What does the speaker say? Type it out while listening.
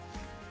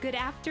Good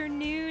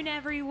afternoon,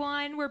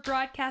 everyone. We're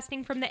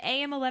broadcasting from the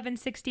AM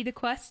 1160 The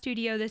Quest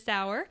studio this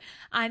hour.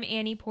 I'm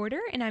Annie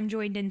Porter, and I'm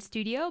joined in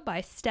studio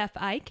by Steph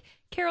Ike,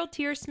 Carol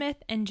Tearsmith,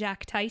 and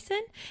Jack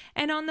Tyson.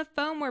 And on the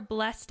phone, we're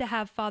blessed to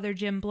have Father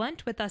Jim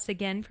Blunt with us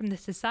again from the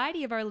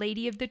Society of Our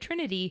Lady of the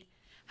Trinity.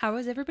 How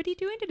is everybody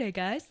doing today,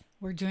 guys?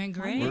 We're doing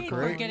great.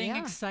 We're getting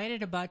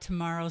excited about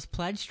tomorrow's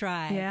pledge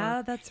drive.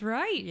 Yeah, that's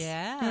right.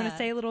 Yeah. You want to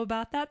say a little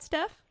about that,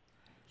 Steph?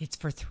 It's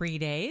for 3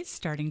 days,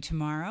 starting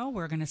tomorrow.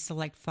 We're going to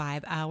select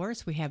 5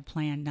 hours. We have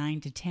planned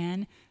 9 to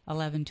 10,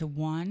 11 to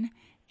 1,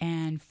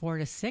 and 4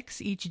 to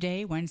 6 each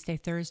day, Wednesday,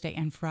 Thursday,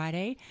 and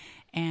Friday.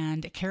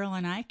 And Carol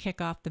and I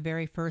kick off the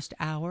very first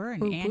hour,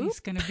 and Annie's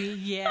going to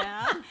be,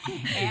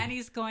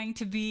 Annie's going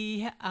to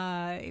be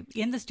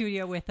in the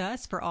studio with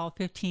us for all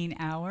 15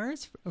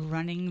 hours,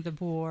 running the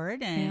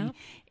board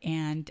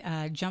and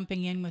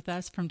jumping in with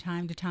us from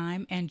time to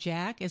time. And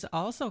Jack is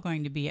also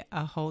going to be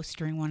a host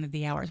during one of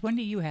the hours. When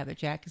do you have it,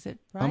 Jack? Is it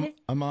Friday?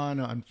 I'm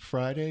on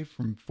Friday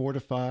from 4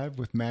 to 5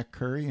 with Matt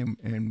Curry,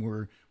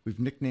 and we've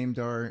nicknamed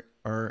our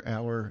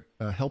hour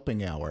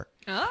Helping Hour.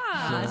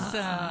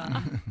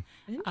 Awesome.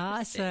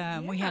 Awesome. Yeah.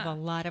 We have a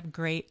lot of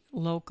great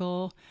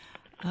local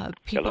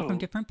people from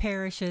different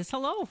parishes.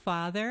 Hello,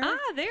 Father.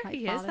 There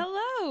he is.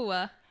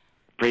 Hello.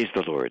 Praise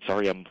the Lord.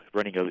 Sorry, I'm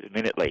running a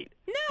minute late.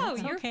 No,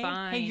 That's you're okay.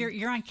 fine. Hey,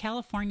 you're on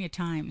California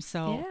time,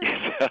 so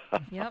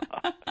Yep.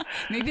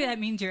 Maybe that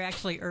means you're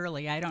actually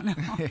early. I don't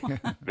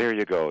know. There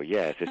you go.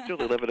 Yes, it's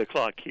still 11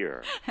 o'clock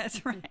here.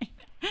 That's right.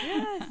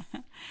 Yes.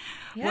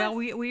 Well,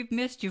 we've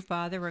missed you,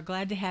 Father. We're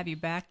glad to have you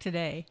back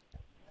today.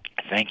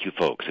 Thank you,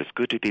 folks. It's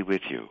good to be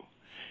with you,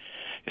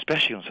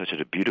 especially on such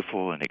a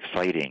beautiful and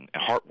exciting,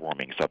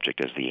 heartwarming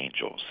subject as the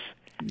angels.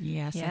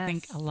 Yes, I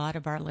think a lot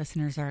of our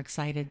listeners are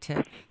excited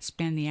to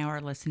spend the hour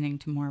listening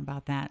to more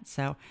about that.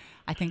 So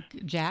I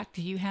think, Jack,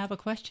 do you have a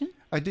question?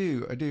 I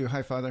do.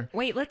 Hi, Father.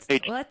 Wait, let's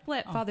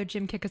let Father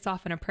Jim kick us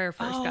off in a prayer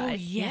first,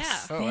 guys.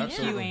 Yes. Yeah.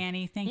 Thank you,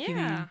 Annie. Thank you,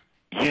 Annie.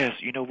 Yes,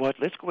 you know what?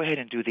 Let's go ahead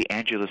and do the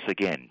Angelus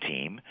again,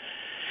 team,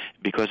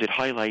 because it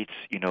highlights,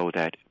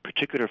 that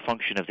particular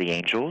function of the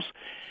angels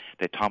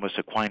that Thomas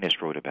Aquinas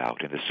wrote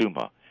about in the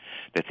Summa,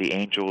 that the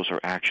angels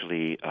are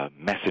actually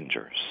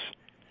messengers.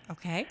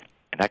 Okay.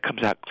 And that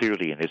comes out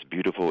clearly in this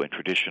beautiful and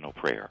traditional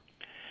prayer.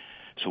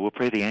 So we'll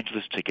pray the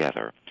Angelus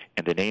together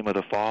in the name of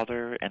the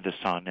Father, and the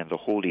Son, and the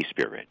Holy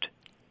Spirit.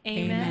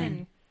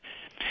 Amen.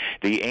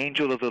 The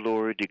angel of the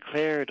Lord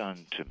declared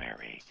unto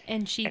Mary,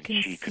 and she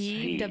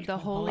conceived of the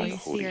Holy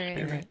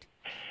Spirit.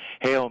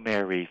 Hail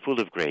Mary, full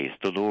of grace,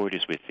 the Lord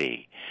is with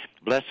thee.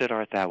 Blessed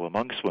art thou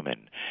amongst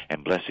women,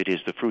 and blessed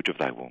is the fruit of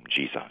thy womb,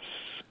 Jesus.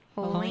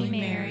 Holy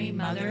Mary,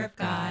 Mother of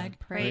God,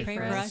 pray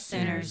for us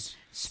sinners.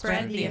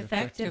 Spread the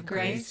effective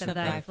grace of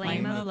thy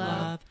flame of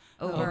love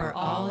over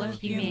all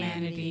of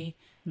humanity,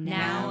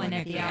 now and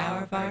at the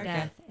hour of our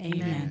death.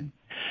 Amen.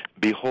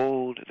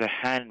 Behold the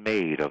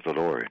handmaid of the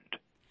Lord.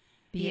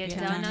 Be it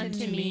done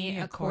unto me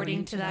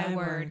according to thy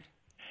word.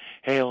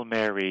 Hail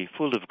Mary,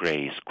 full of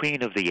grace,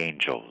 Queen of the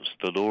angels,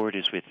 the Lord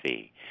is with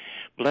thee.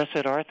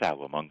 Blessed art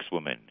thou amongst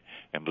women,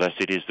 and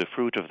blessed is the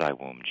fruit of thy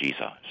womb,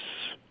 Jesus.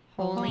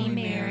 Holy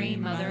Mary,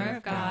 Mother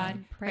of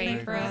God, pray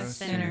for us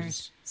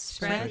sinners.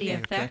 Spread the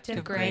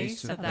effective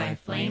grace of thy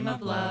flame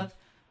of love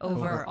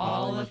over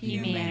all of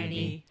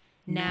humanity,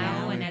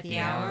 now and at the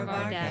hour of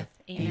our death.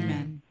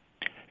 Amen.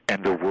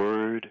 And the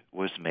Word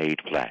was made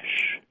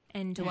flesh,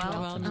 and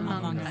dwelt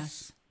among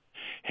us.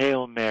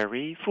 Hail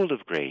Mary, full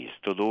of grace,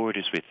 the Lord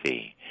is with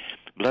thee.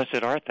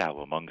 Blessed art thou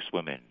amongst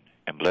women,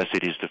 and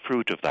blessed is the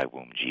fruit of thy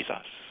womb,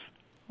 Jesus.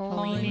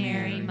 Holy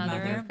Mary,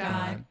 Mother of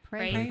God,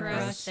 pray for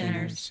us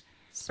sinners.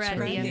 Spread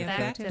the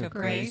effective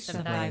grace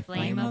of thy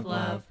flame of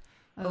love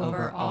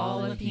over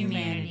all of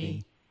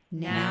humanity,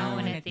 now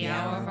and at the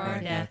hour of our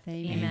death.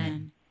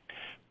 Amen.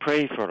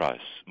 Pray for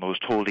us,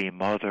 most holy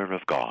Mother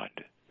of God,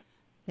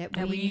 that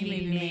we may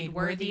be made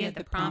worthy of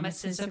the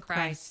promises of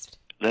Christ.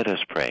 Let us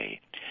pray.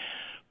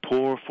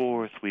 Pour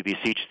forth, we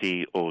beseech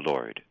thee, O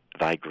Lord,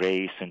 thy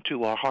grace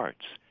into our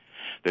hearts,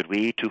 that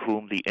we, to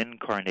whom the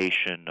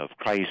incarnation of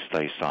Christ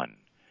thy Son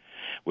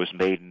was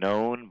made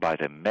known by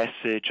the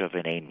message of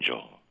an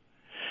angel,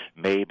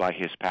 may by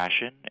his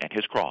passion and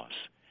his cross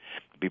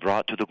be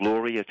brought to the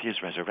glory of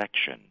his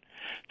resurrection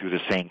through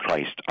the same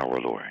Christ our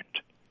Lord.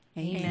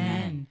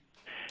 Amen.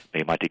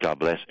 May mighty God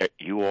bless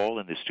you all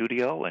in the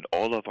studio and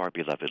all of our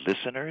beloved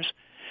listeners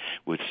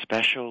with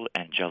special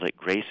angelic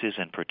graces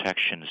and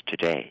protections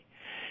today.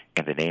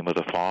 In the name of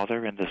the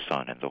Father, and the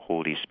Son, and the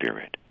Holy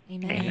Spirit.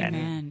 Amen.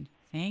 Amen.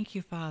 Thank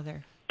you,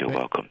 Father. You're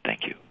welcome.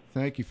 Thank you.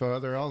 Thank you,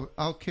 Father.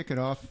 I'll kick it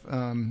off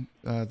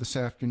this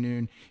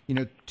afternoon.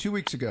 2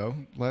 weeks ago,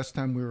 last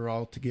time we were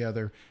all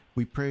together,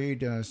 we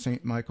prayed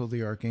St. Michael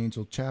the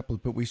Archangel Chaplet,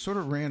 but we sort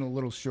of ran a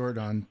little short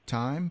on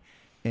time,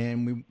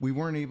 and we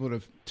weren't able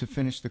to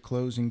finish the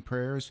closing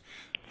prayers.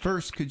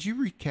 First, could you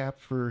recap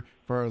for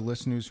our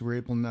listeners who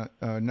were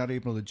not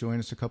able to join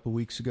us a couple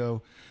weeks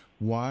ago,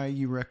 why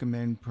you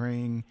recommend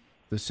praying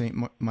the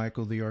St.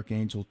 Michael the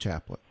Archangel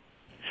Chaplet?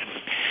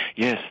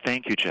 Yes,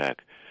 thank you,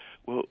 Jack.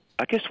 Well,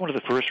 I guess one of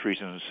the first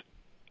reasons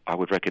I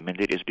would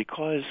recommend it is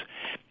because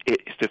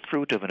it's the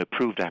fruit of an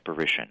approved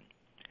apparition,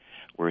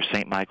 where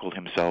St. Michael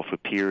himself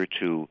appeared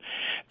to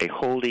a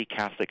holy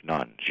Catholic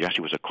nun. She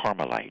actually was a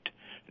Carmelite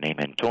named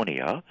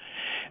Antonia.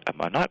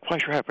 I'm not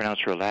quite sure how to pronounce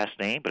her last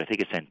name, but I think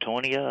it's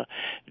Antonia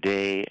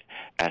de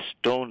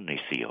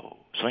Astonicio,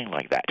 something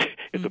like that.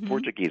 It's a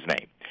Portuguese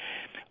name.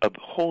 A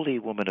holy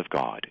woman of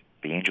God.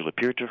 The angel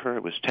appeared to her.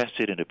 It was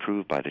tested and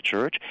approved by the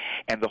Church,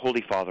 and the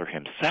Holy Father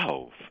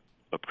himself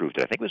approved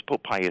it. I think it was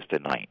Pope Pius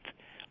IX.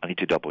 I need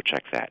to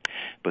double-check that.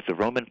 But the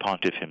Roman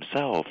pontiff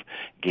himself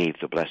gave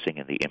the blessing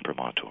and the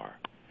imprimatur.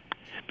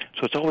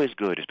 So it's always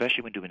good,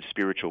 especially when doing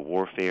spiritual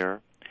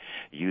warfare,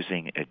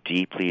 using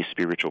deeply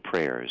spiritual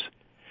prayers,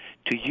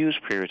 to use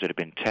prayers that have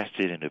been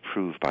tested and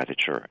approved by the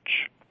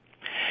Church.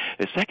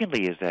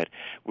 Secondly is that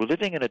we're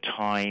living in a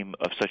time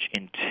of such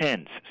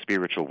intense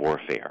spiritual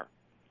warfare,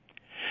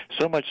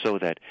 so much so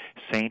that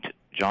St.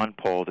 John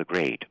Paul the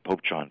Great,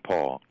 Pope John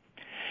Paul,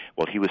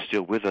 while he was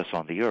still with us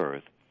on the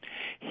earth,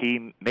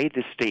 he made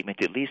this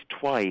statement at least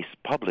twice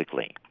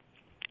publicly.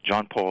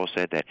 John Paul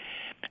said that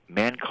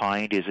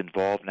mankind is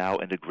involved now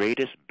in the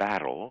greatest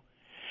battle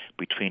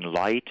between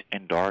light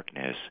and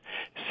darkness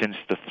since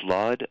the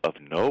flood of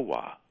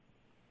Noah.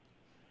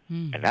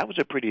 And that was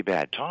a pretty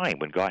bad time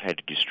when God had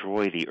to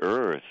destroy the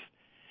earth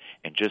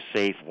and just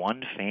save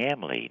one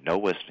family,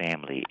 Noah's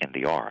family, in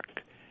the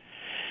ark.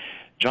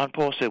 John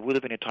Paul said we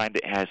live in a time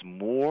that has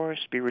more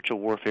spiritual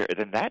warfare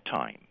than that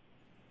time.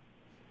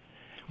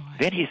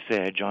 Then he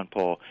said, John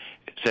Paul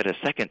said a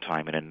second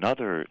time in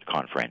another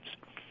conference,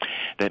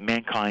 that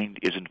mankind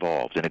is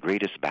involved in the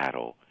greatest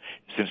battle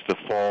since the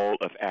fall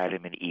of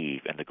Adam and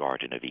Eve in the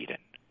Garden of Eden.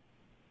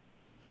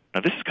 Now,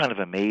 this is kind of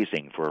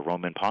amazing for a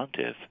Roman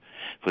pontiff,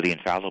 for the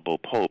infallible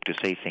pope to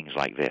say things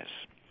like this.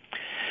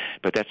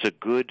 But that's a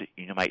good,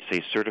 you might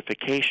say,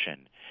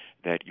 certification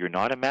that you're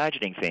not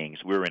imagining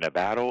things. We're in a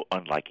battle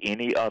unlike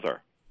any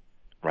other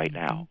right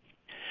now.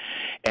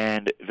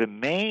 And the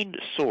main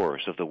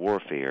source of the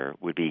warfare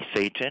would be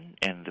Satan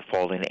and the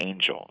fallen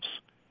angels.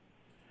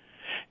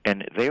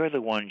 And they are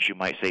the ones, you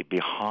might say,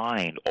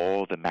 behind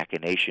all the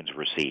machinations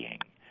we're seeing.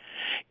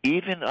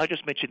 Even, I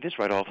just mentioned this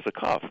right off the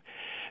cuff,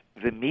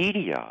 the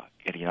media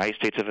in the United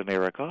States of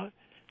America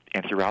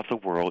and throughout the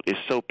world is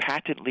so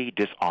patently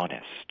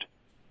dishonest.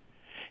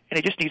 And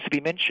it just needs to be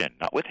mentioned,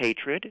 not with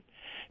hatred,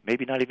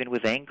 maybe not even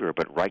with anger,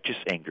 but righteous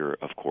anger,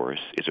 of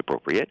course, is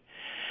appropriate.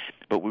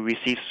 But we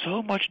receive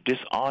so much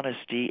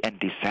dishonesty and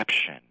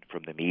deception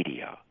from the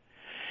media.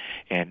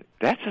 And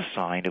that's a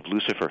sign of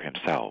Lucifer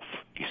himself.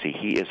 You see,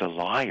 he is a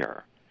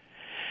liar.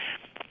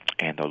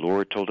 And the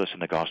Lord told us in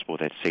the gospel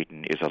that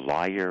Satan is a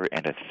liar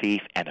and a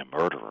thief and a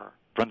murderer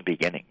from the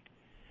beginning.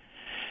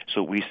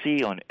 So we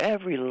see on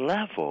every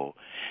level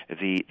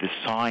the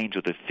signs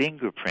or the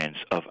fingerprints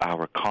of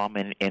our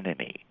common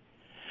enemy.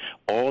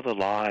 All the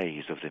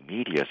lies of the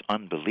media is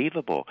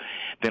unbelievable.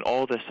 Then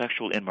all the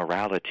sexual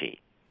immorality.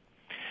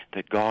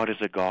 That God is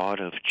a God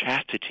of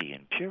chastity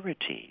and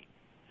purity.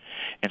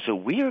 And so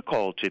we are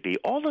called to be,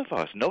 all of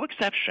us, no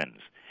exceptions,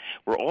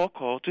 we're all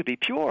called to be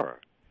pure.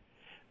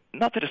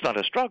 Not that it's not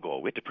a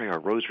struggle. We have to pray our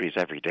rosaries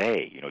every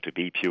day, to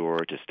be pure,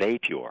 to stay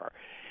pure.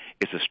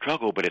 It's a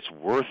struggle, but it's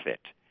worth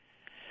it.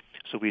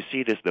 So we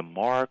see this, the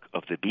mark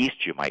of the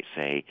beast, you might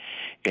say,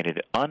 in an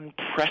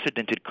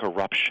unprecedented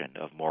corruption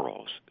of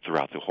morals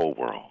throughout the whole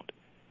world,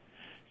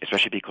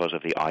 especially because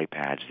of the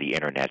iPads, the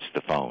internets,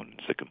 the phones,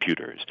 the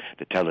computers,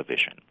 the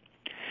television.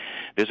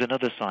 There's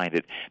another sign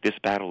that this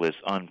battle is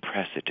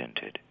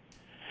unprecedented,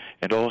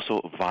 and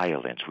also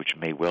violence, which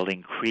may well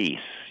increase,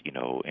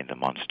 in the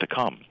months to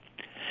come.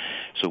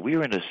 So we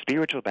are in a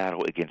spiritual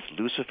battle against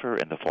Lucifer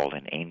and the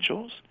fallen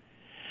angels,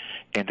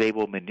 and they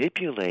will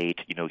manipulate,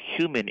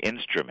 human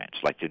instruments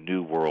like the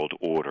New World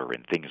Order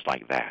and things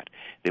like that.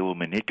 They will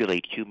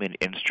manipulate human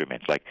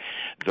instruments like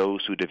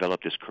those who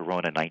developed this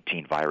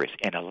Corona-19 virus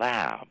in a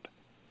lab.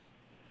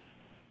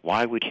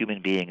 Why would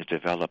human beings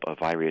develop a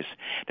virus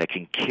that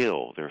can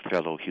kill their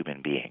fellow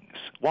human beings?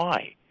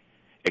 Why?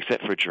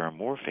 Except for germ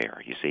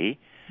warfare, you see?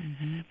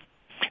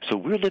 So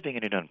we're living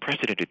in an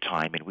unprecedented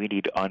time, and we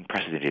need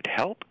unprecedented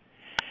help.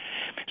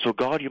 So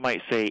God, you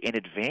might say, in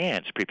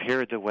advance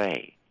prepared the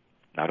way,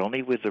 not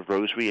only with the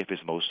rosary of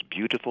his most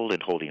beautiful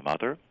and holy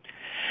mother,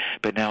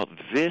 but now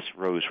this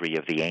rosary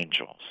of the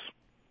angels.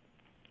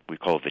 We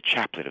call it the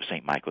Chaplet of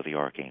St. Michael the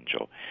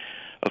Archangel.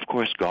 Of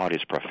course, God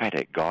is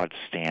prophetic. God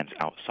stands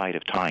outside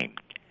of time.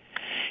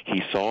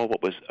 He saw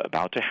what was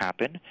about to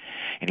happen,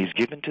 and he's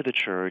given to the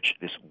Church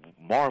this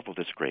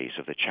marvelous grace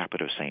of the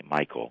Chaplet of St.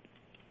 Michael.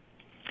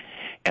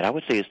 And I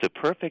would say it's the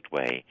perfect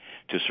way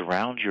to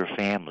surround your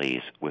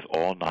families with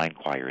all 9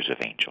 choirs of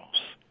angels.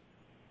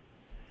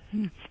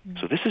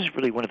 So this is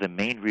really one of the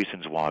main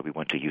reasons why we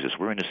want to use this.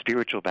 We're in a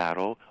spiritual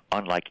battle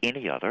unlike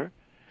any other.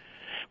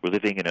 We're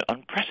living in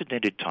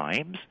unprecedented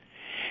times,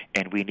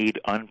 and we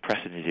need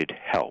unprecedented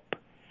help.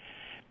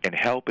 And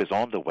help is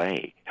on the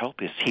way.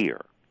 Help is here.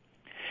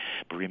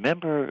 But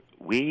remember,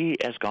 we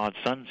as God's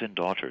sons and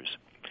daughters,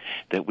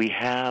 that we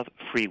have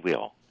free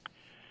will.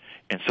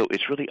 And so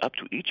it's really up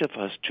to each of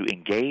us to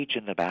engage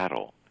in the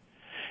battle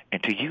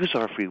and to use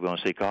our free will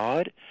and say,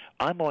 God,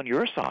 I'm on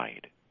your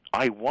side.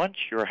 I want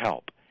your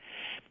help.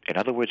 In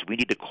other words, we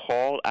need to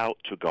call out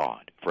to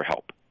God for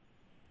help,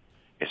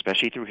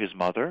 especially through his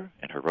mother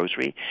and her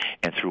rosary,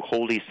 and through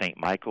Holy St.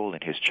 Michael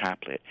and his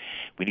chaplet.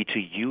 We need to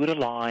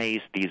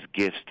utilize these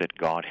gifts that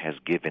God has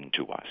given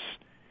to us,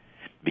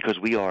 because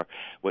we are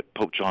what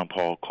Pope John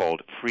Paul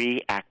called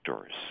free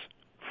actors.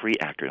 Free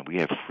actor, and we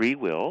have free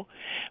will.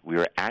 We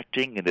are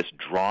acting in this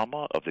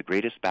drama of the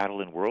greatest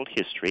battle in world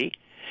history,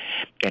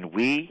 and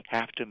we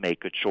have to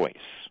make a choice.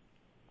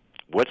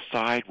 What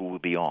side will we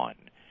be on?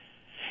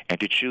 And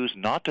to choose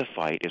not to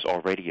fight is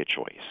already a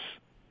choice.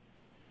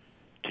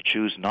 To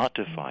choose not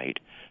to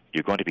fight,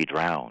 you're going to be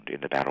drowned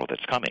in the battle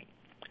that's coming.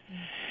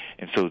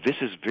 And so this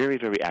is very,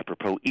 very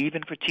apropos,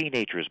 even for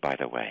teenagers, by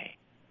the way,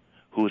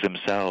 who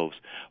themselves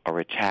are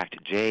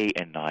attacked day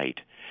and night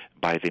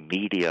by the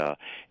media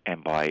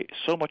and by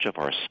so much of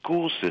our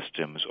school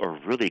systems are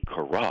really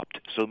corrupt.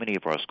 So many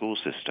of our school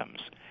systems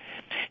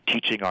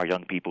teaching our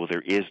young people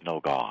there is no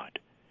God,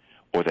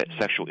 or that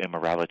sexual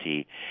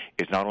immorality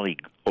is not only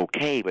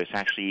okay, but it's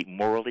actually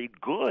morally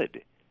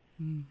good.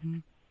 Mm-hmm.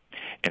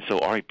 And so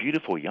our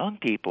beautiful young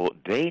people,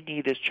 they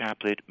need this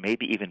chaplet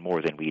maybe even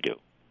more than we do.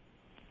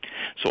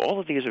 So all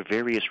of these are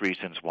various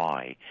reasons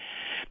why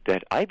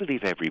that I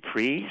believe every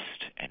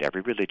priest and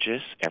every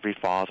religious, every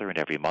father and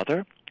every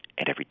mother,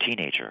 and every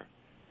teenager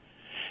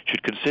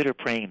should consider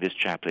praying this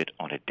chaplet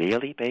on a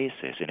daily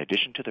basis, in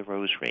addition to the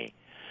rosary,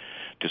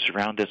 to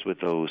surround us with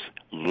those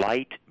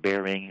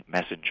light-bearing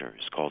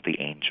messengers called the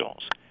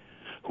angels,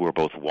 who are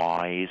both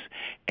wise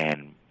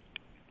and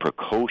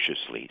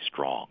precociously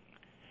strong.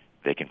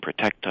 They can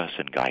protect us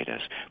and guide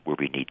us where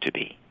we need to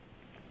be.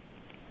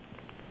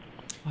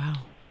 Wow.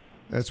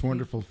 That's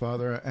wonderful,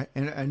 Father.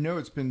 And I know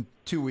it's been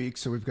 2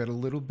 weeks, so we've got a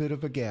little bit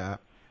of a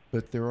gap,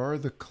 but there are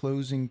the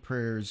closing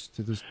prayers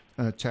to the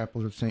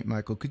Chaplet of St.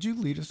 Michael. Could you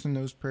lead us in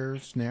those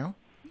prayers now?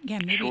 Yeah,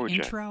 maybe Sure,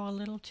 intro a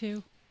little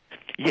too.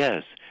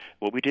 Yes.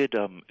 What we did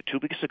 2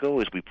 weeks ago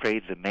is we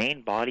prayed the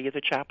main body of the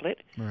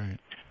chaplet, Right,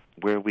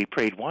 where we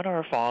prayed one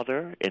Our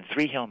Father and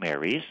 3 Hail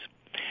Marys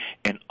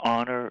in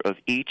honor of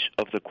each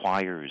of the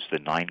choirs, the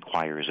 9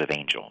 choirs of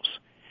angels.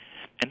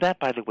 And that,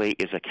 by the way,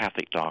 is a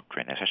Catholic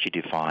doctrine. It's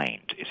actually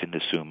defined. It's in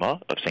the Summa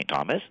of St.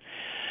 Thomas.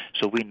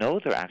 So we know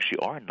there actually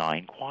are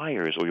 9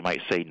 choirs, or you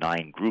might say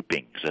 9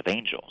 groupings of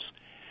angels.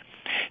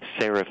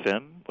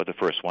 Seraphim were the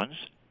first ones,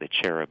 the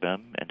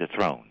cherubim and the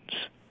thrones.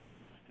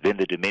 Then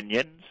the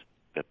dominions,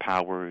 the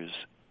powers,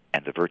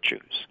 and the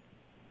virtues.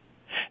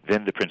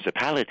 Then the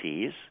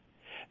principalities,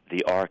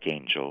 the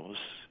archangels,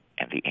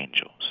 and the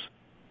angels.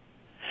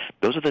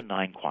 Those are the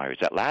 9 choirs.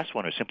 That last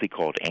one are simply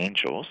called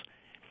angels,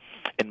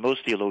 and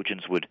most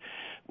theologians would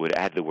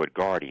add the word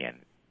guardian.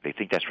 They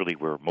think that's really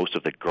where most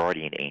of the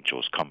guardian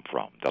angels come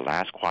from. The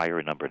last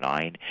choir, number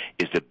 9,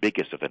 is the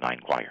biggest of the 9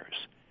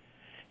 choirs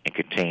and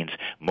contains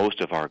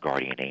most of our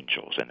guardian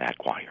angels in that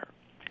choir.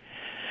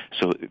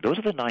 So those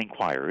are the 9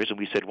 choirs, and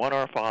we said one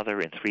Our Father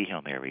and 3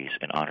 Hail Marys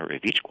in honor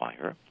of each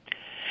choir,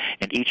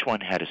 and each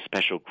one had a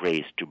special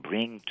grace to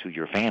bring to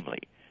your family.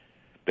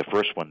 The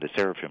first one, the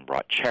seraphim,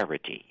 brought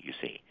charity, you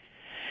see.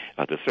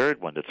 The third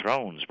one, the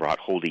thrones, brought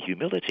holy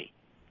humility.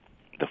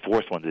 The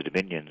fourth one, the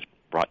dominions,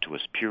 brought to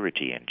us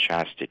purity and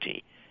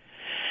chastity.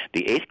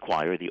 The 8th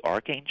choir, the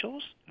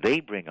archangels,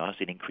 they bring us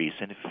an increase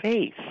in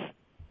faith.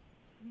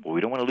 Well, we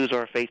don't want to lose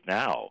our faith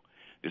now.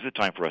 This is a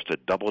time for us to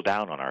double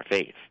down on our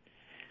faith.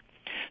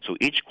 So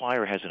each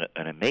choir has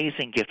an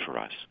amazing gift for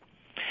us.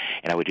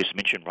 And I would just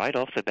mention right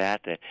off the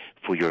bat that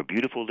for your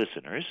beautiful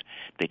listeners,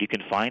 that you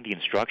can find the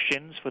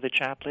instructions for the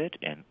chaplet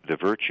and the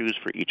virtues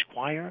for each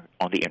choir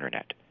on the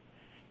Internet.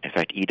 In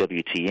fact,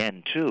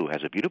 EWTN, too,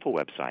 has a beautiful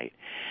website,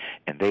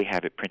 and they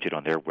have it printed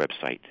on their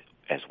website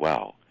as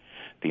well,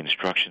 the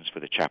instructions for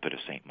the Chaplet of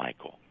St.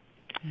 Michael.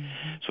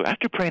 Mm-hmm. So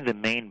after praying the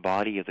main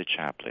body of the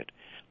chaplet,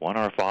 one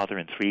Our Father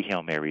and 3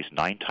 Hail Marys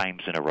 9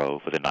 times in a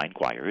row for the 9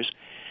 choirs,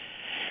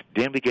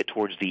 then we get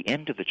towards the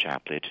end of the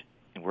chaplet,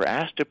 and we're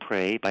asked to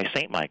pray by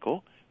St.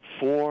 Michael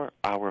 4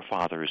 Our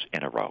Fathers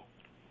in a row.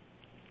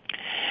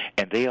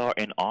 And they are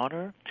in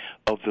honor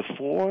of the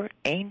 4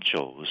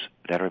 angels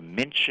that are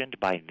mentioned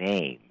by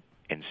name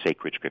in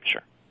sacred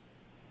Scripture.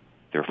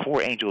 There are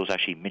 4 angels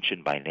actually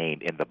mentioned by name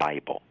in the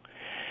Bible.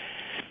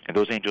 And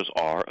those angels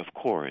are, of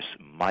course,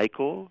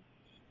 Michael,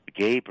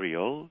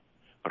 Gabriel,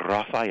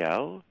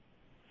 Raphael,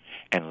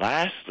 and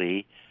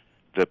lastly,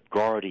 the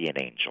guardian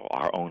angel,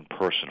 our own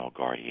personal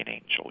guardian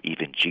angel.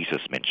 Even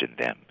Jesus mentioned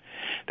them,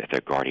 that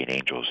their guardian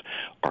angels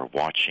are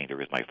watching.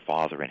 There is my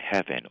Father in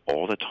heaven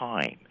all the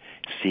time,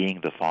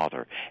 seeing the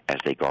Father as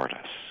they guard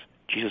us.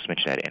 Jesus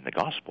mentioned that in the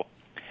Gospel.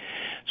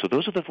 So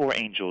those are the 4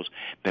 angels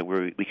that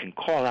we can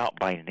call out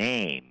by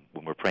name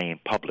when we're praying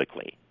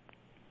publicly.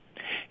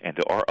 And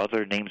there are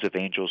other names of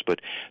angels,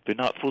 but they're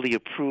not fully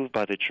approved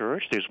by the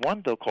Church. There's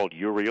one, though, called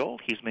Uriel.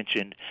 He's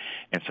mentioned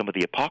in some of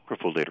the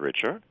apocryphal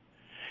literature.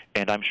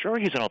 And I'm sure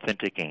he's an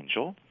authentic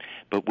angel,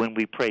 but when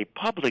we pray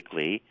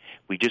publicly,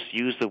 we just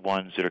use the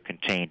ones that are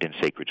contained in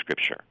sacred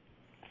Scripture.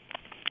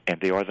 And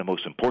they are the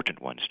most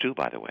important ones, too,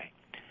 by the way.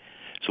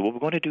 So what we're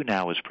going to do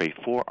now is pray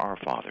for our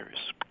fathers.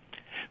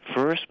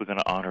 First, we're going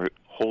to honor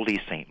Holy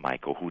St.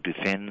 Michael, who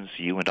defends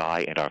you and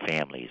I and our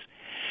families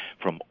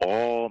from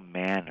all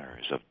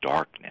manners of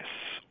darkness,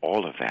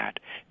 all of that,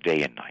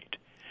 day and night.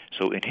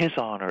 So in his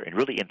honor, and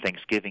really in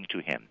thanksgiving to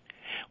him,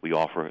 we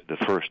offer the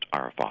first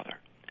Our Father.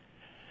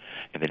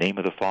 In the name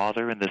of the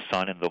Father, and the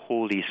Son, and the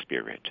Holy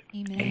Spirit.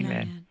 Amen.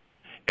 Amen.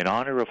 In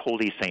honor of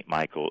Holy St.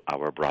 Michael,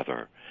 our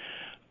brother,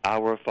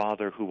 our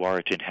Father who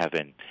art in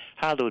heaven,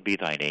 hallowed be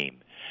thy name.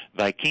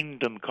 Thy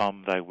kingdom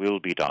come, thy will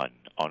be done,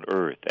 on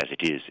earth as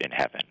it is in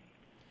heaven.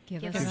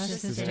 Give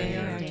us this day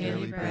our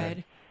daily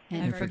bread,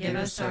 and forgive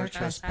us our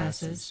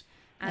trespasses,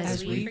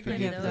 as we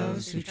forgive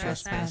those who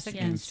trespass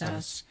against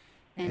us.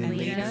 And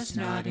lead us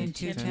not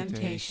into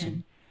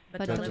temptation,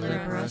 but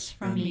deliver us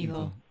from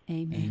evil.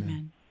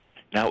 Amen.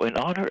 Now, in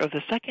honor of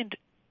the second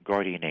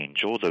guardian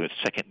angel, the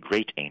second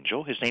great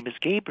angel, his name is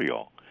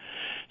Gabriel.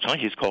 So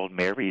he's called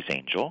Mary's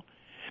angel.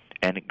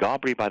 And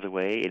Gabri, by the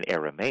way, in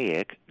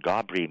Aramaic,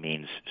 Gabri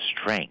means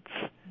strength.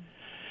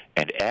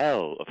 And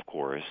El, of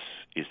course,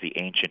 is the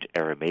ancient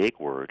Aramaic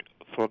word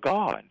for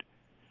God.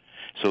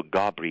 So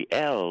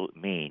Gabriel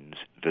means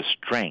the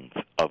strength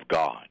of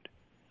God.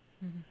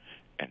 Mm-hmm.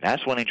 And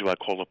that's one angel I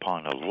call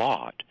upon a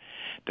lot,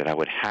 that I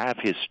would have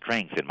his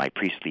strength in my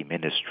priestly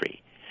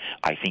ministry.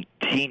 I think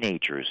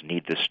teenagers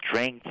need the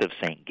strength of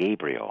St.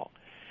 Gabriel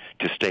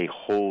to stay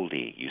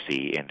holy, you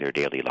see, in their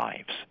daily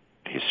lives,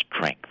 his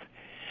strength.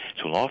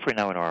 So we'll offer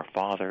now in Our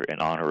Father in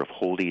honor of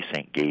Holy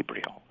St.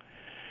 Gabriel.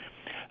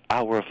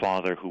 Our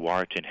Father who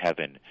art in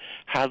heaven,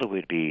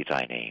 hallowed be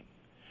thy name.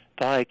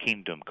 Thy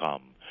kingdom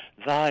come,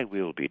 thy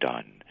will be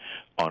done,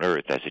 on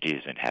earth as it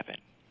is in heaven.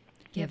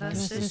 Give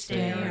us this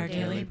day our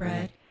daily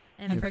bread,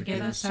 and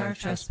forgive us our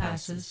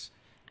trespasses,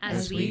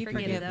 as we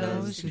forgive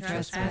those who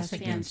trespass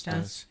against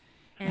us.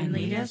 And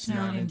lead us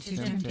not into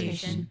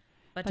temptation,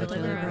 but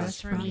deliver us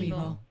from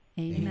evil.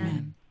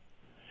 Amen.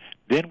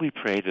 Then we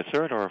pray the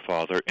third Our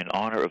Father in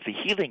honor of the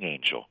healing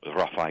angel,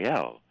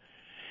 Raphael.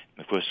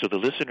 Of course, so the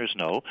listeners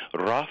know,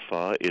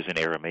 Rapha is an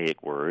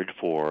Aramaic word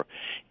for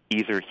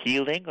either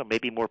healing or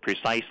maybe more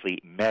precisely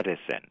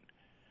medicine.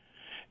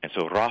 And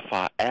so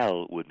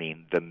Raphael would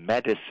mean the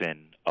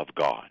medicine of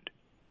God.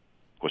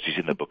 Of course, he's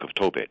in the book of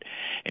Tobit,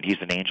 and he's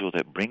an angel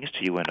that brings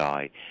to you and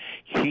I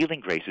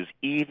healing graces,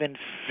 even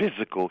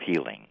physical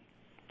healing.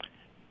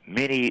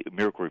 Many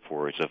miracle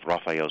reports of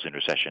Raphael's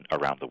intercession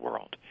around the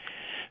world.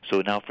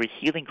 So now for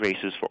healing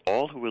graces for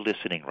all who are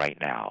listening right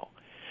now,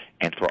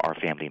 and for our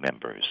family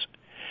members,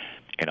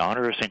 in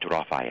honor of Saint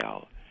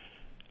Raphael,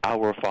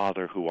 our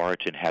Father who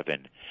art in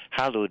heaven,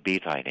 hallowed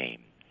be thy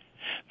name.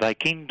 Thy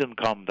kingdom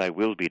come, thy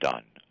will be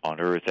done, on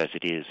earth as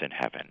it is in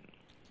heaven.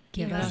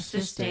 Give us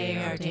this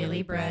day our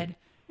daily bread,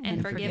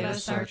 and forgive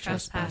us our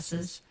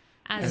trespasses,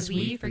 as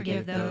we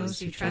forgive those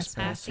who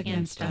trespass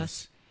against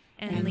us.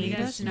 And lead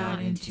us not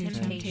into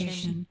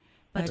temptation,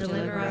 but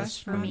deliver us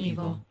from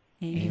evil.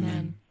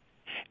 Amen.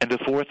 And the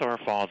fourth Our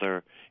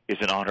Father is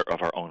in honor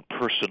of our own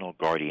personal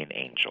guardian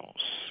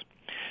angels.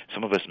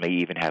 Some of us may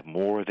even have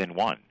more than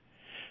one.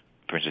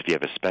 For instance, if you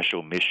have a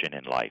special mission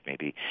in life,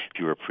 maybe if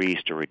you're a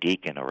priest or a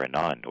deacon or a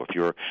nun, or if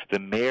you're the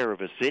mayor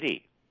of a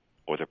city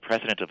or the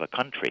president of a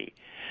country,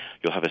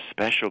 you'll have a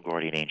special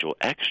guardian angel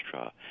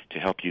extra to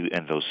help you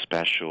in those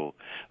special,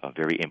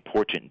 very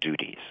important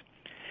duties.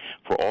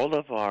 For all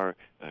of our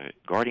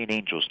guardian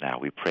angels now,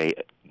 we pray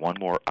one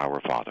more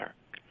Our Father.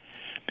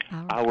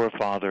 Our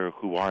Father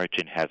who art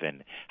in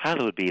heaven,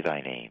 hallowed be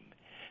thy name.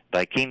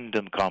 Thy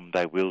kingdom come,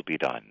 thy will be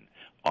done,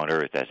 on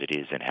earth as it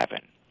is in heaven.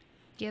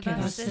 Give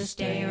us this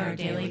day our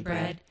daily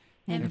bread,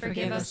 and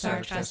forgive us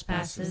our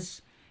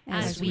trespasses,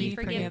 as we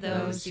forgive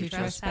those who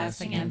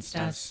trespass against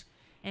us.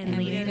 And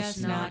lead us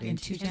not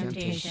into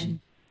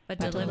temptation, but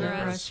deliver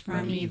us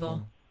from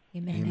evil.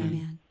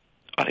 Amen.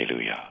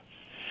 Alleluia.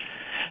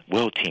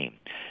 Well, team,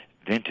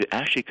 then to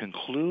actually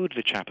conclude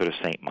the Chaplet of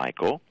St.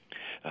 Michael,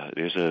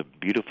 there's a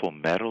beautiful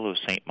medal of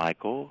St.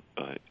 Michael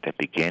that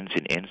begins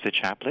and ends the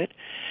chaplet.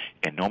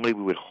 And normally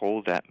we would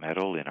hold that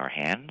medal in our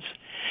hands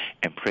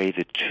and pray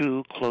the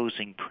two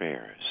closing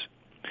prayers.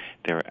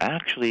 They're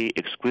actually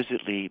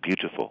exquisitely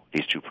beautiful,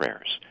 these two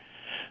prayers.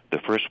 The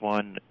first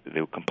one,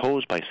 they were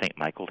composed by St.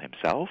 Michael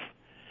himself.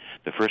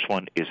 The first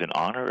one is in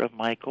honor of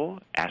Michael,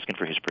 asking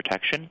for his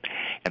protection.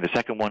 And the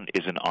second one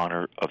is in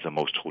honor of the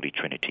Most Holy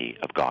Trinity,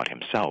 of God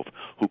himself,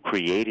 who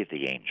created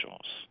the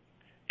angels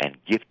and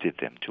gifted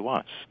them to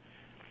us.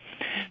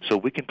 So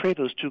we can pray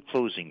those two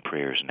closing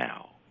prayers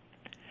now.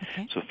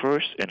 Okay. So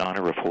first, in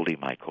honor of Holy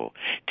Michael.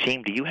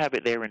 Team, do you have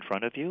it there in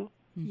front of you?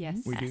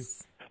 Yes. We do.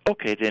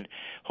 Okay, then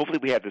hopefully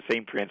we have the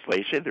same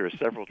translation. There are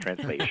several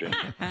translations.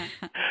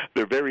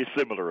 They're very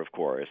similar, of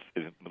course.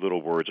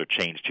 Little words are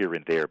changed here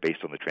and there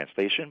based on the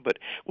translation, but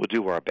we'll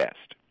do our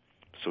best.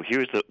 So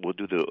we'll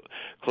do the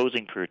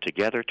closing prayer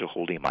together to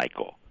Holy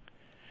Michael.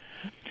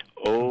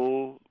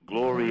 O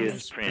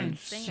glorious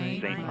Prince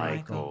Saint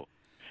Michael,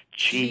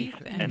 chief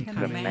and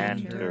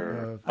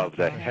commander of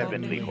the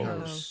heavenly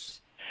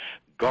host,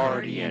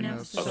 guardian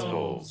of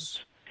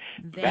souls,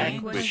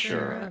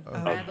 vanquisher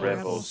of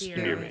rebel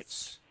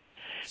spirits,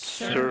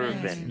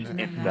 servant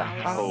in the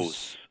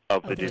house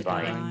of the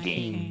divine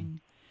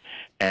King,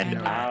 and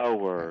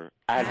our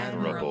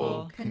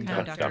admirable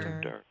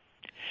conductor.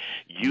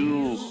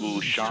 You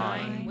who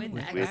shine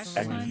with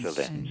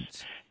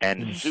excellence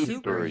and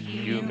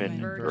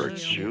superhuman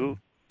virtue,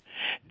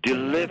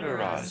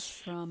 deliver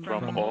us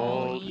from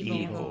all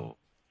evil,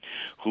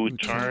 who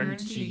turn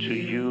to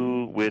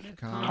you with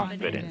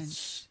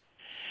confidence,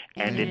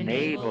 and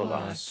enable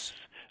us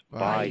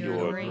by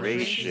your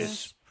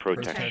gracious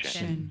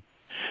protection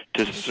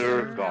to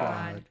serve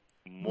God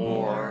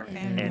more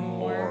and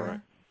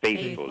more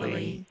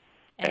faithfully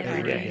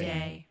every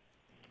day.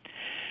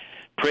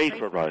 Pray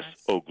for us,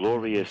 O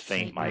glorious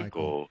Saint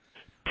Michael,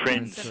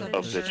 Prince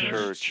of the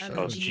Church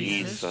of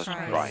Jesus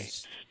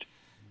Christ,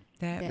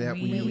 that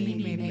we may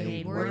be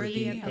made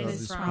worthy of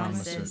his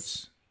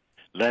promises.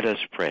 Let us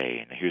pray.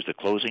 And here's the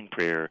closing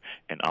prayer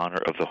in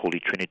honor of the Holy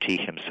Trinity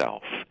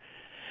himself.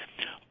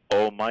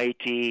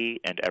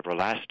 Almighty and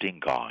everlasting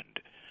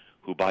God,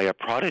 who by a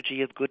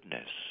prodigy of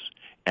goodness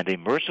and a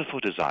merciful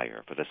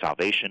desire for the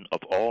salvation of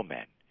all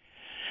men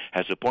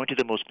has appointed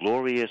the most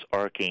glorious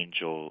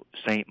Archangel,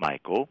 St.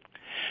 Michael,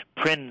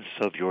 Prince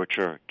of your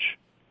Church.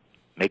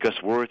 Make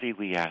us worthy,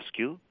 we ask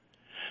you,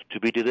 to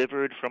be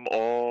delivered from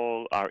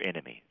all our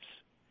enemies,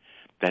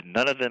 that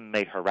none of them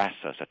may harass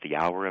us at the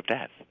hour of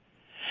death,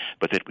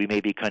 but that we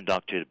may be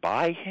conducted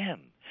by him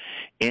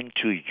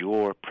into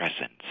your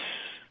presence.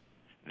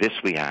 This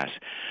we ask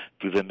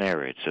through the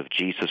merits of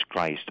Jesus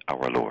Christ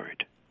our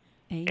Lord.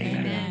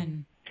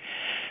 Amen.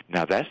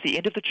 Now that's the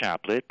end of the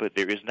chaplet, but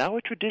there is now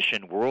a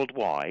tradition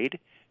worldwide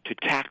to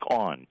tack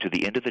on to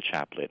the end of the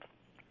chaplet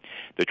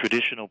the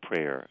traditional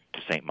prayer to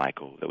St.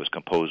 Michael that was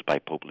composed by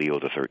Pope Leo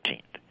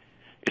XIII.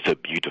 It's a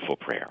beautiful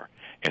prayer.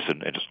 It's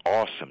an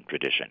awesome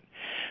tradition.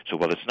 So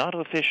while it's not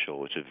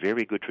official, it's a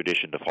very good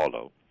tradition to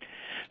follow.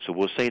 So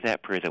we'll say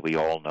that prayer that we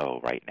all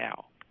know right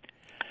now.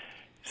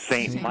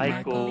 Saint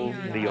Michael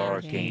the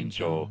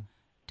Archangel,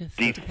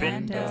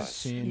 defend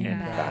us in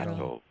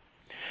battle.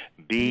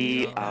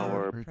 Be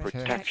our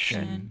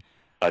protection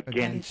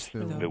against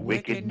the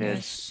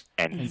wickedness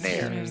and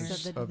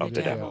snares of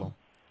the devil.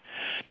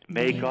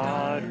 May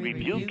God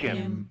rebuke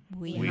him,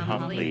 we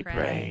humbly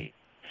pray.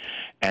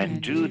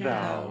 And do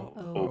thou,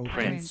 O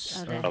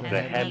Prince of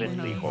the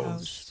heavenly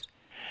host,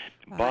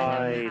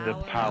 by the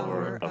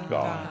power of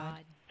God,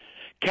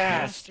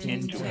 cast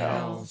into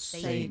hell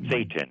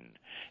Satan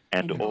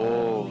and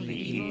all the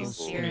evil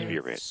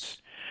spirits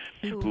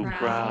who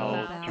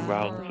prowl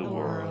throughout the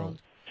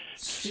world,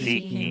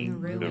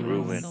 seeking the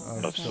ruin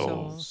of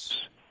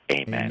souls.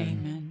 Amen.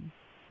 Amen.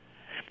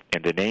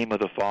 In the name of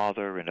the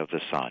Father, and of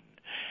the Son,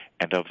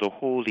 and of the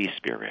Holy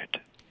Spirit.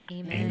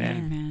 Amen. Amen.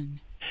 Amen.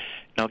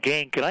 Now,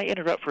 gang, can I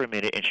interrupt for a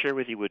minute and share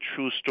with you a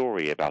true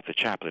story about the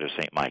Chaplet of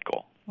St.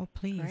 Michael? Oh,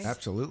 please.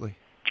 Absolutely.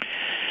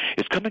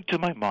 It's coming to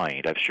my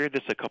mind. I've shared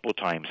this a couple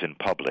times in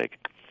public.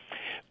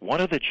 One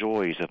of the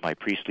joys of my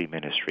priestly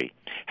ministry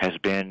has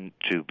been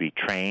to be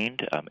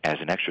trained as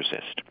an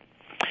exorcist.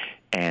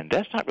 And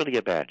that's not really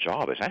a bad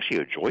job. It's actually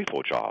a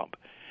joyful job,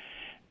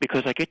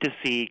 because I get to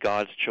see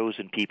God's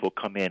chosen people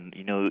come in,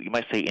 you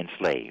might say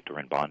enslaved or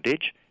in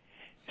bondage,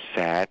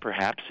 sad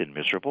perhaps and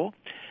miserable,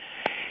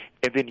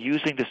 and then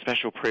using the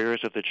special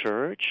prayers of the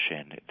church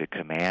and the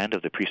command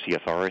of the priestly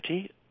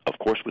authority, of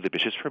course with the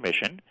bishop's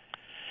permission,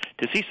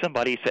 to see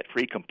somebody set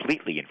free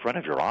completely in front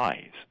of your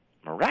eyes,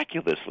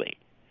 miraculously,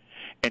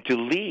 and to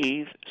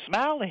leave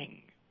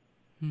smiling.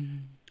 Mm.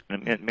 I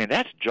mean,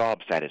 that's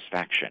job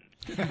satisfaction.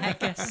 I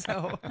guess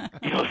so.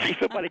 See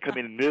somebody come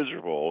in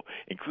miserable,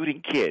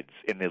 including kids,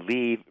 and they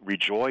leave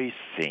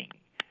rejoicing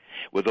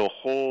with a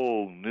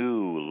whole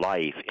new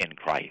life in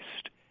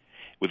Christ,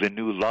 with a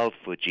new love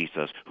for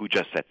Jesus who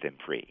just set them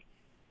free.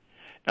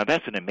 Now,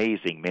 that's an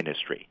amazing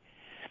ministry.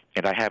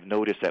 And I have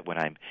noticed that when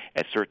I'm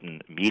at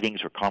certain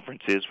meetings or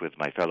conferences with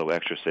my fellow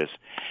exorcists,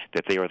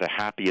 that they are the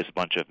happiest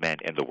bunch of men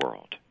in the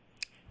world.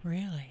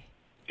 Really?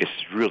 It's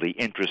really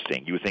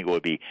interesting. You would think it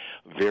would be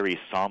very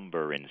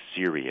somber and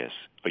serious.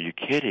 Are you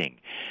kidding?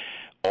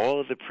 All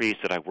of the priests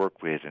that I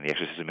work with in the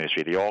exorcism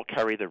ministry, they all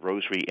carry the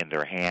rosary in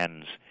their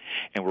hands,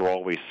 and we're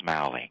always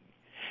smiling,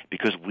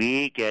 because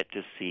we get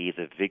to see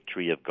the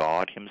victory of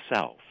God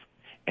himself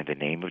in the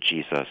name of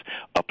Jesus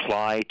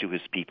applied to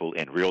his people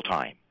in real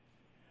time.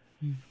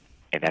 Mm.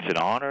 And that's an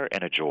honor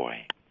and a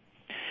joy.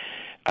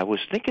 I was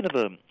thinking of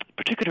a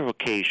particular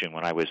occasion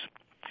when I was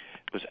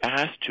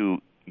asked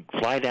to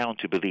fly down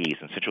to Belize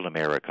in Central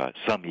America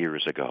some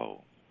years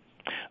ago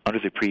under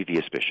the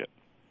previous bishop.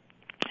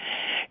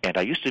 And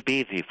I used to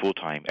be the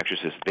full-time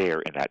exorcist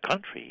there in that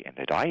country, in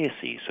the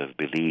diocese of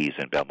Belize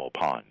and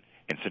Belmopan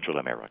in Central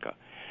America.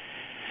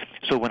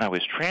 So when I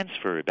was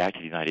transferred back to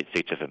the United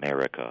States of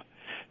America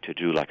to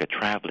do like a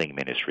traveling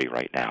ministry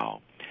right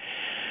now,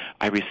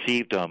 I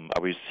received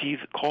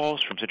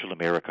calls from Central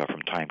America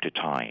from time to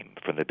time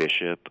from the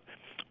bishop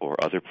or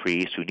other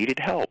priests who needed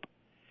help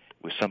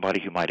with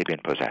somebody who might have been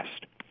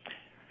possessed.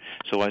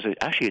 So I was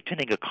actually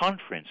attending a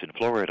conference in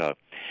Florida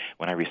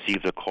when I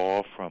received a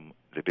call from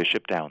the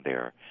bishop down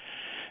there,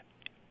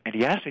 and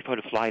he asked me if I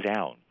would fly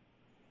down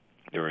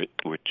there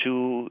were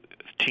two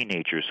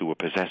teenagers who were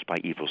possessed by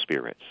evil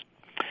spirits.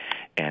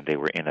 And they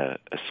were in a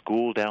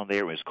school down there.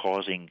 It was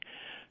causing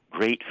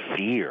great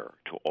fear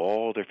to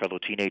all their fellow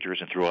teenagers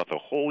and throughout the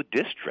whole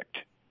district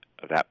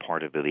of that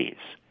part of Belize.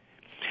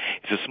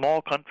 It's a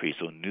small country,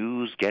 so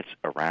news gets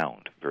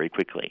around very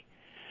quickly.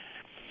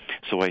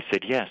 So I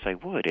said, yes, I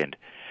would. And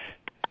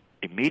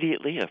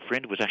immediately, a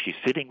friend was actually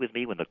sitting with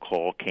me when the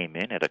call came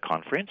in at a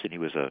conference, and he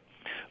was a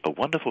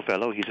wonderful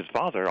fellow. He said,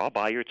 Father, I'll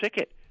buy your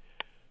ticket.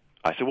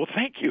 I said, well,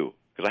 thank you,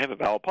 because I have a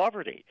vow of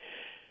poverty.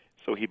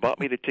 So he bought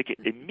me the ticket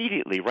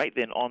immediately, right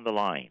then on the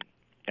line,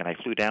 and I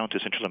flew down to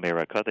Central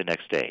America the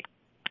next day.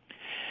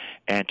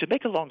 And to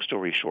make a long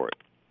story short,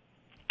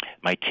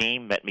 my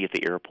team met me at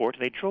the airport,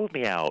 and they drove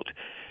me out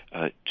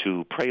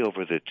to pray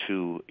over the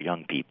two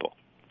young people.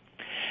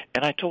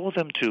 And I told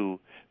them to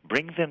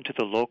bring them to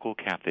the local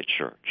Catholic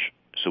church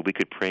so we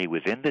could pray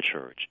within the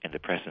church in the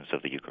presence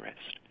of the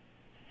Eucharist.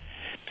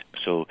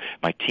 So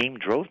my team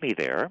drove me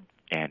there,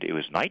 and it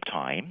was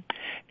nighttime,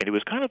 and it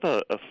was kind of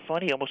a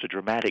funny, almost a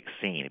dramatic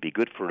scene. It'd be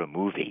good for a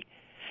movie,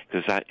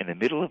 because in the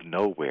middle of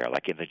nowhere,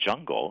 like in the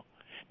jungle,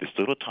 this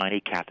little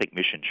tiny Catholic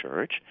mission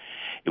church,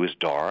 it was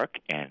dark,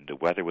 and the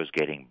weather was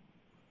getting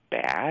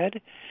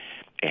bad,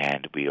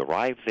 and we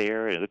arrived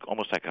there, and it looked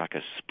almost like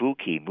a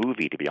spooky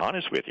movie, to be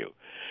honest with you.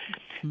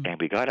 Mm-hmm.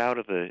 And we got out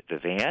of the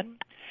van,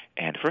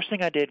 and first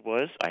thing I did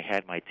was I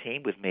had my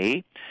team with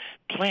me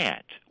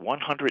plant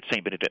 100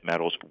 St. Benedict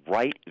medals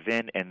right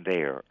then and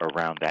there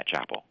around that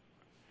chapel.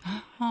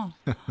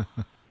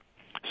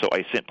 So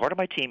I sent part of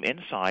my team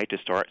inside to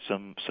start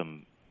some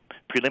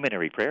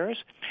preliminary prayers,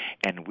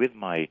 and with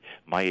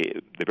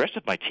the rest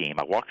of my team,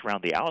 I walked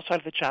around the outside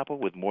of the chapel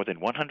with more than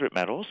 100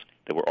 medals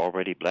that were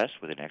already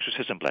blessed with an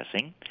exorcism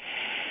blessing,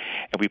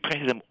 and we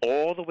planted them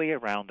all the way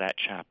around that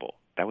chapel.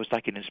 That was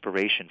like an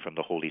inspiration from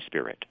the Holy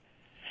Spirit.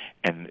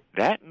 And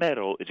that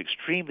medal is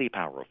extremely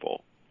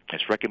powerful.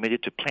 It's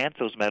recommended to plant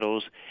those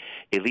medals,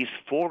 at least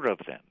 4 of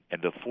them,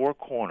 in the 4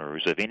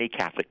 corners of any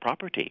Catholic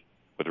property,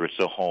 whether it's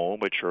a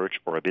home, a church,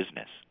 or a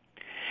business.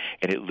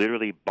 And it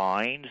literally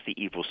binds the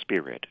evil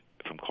spirit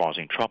from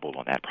causing trouble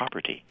on that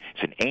property.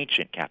 It's an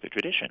ancient Catholic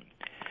tradition.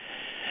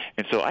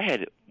 And so I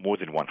had more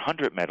than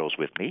 100 medals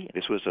with me.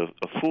 This was a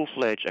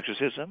full-fledged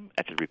exorcism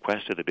at the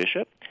request of the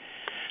bishop.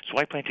 So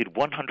I planted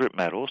 100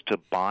 medals to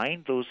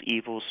bind those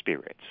evil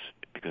spirits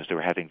because they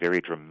were having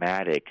very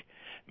dramatic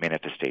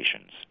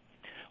manifestations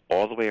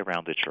all the way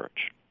around the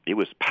church. It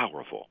was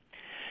powerful.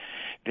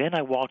 Then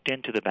I walked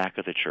into the back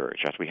of the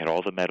church after we had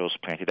all the medals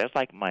planted. That's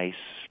like my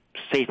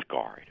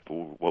safeguard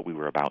for what we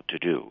were about to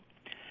do.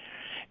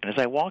 And as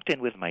I walked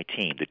in with my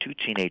team, the 2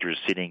 teenagers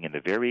sitting in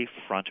the very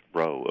front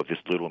row of this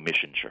little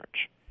mission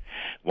church,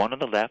 one on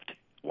the left,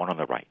 one on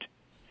the right,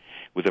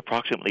 with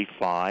approximately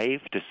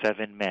 5 to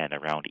 7 men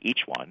around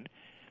each one,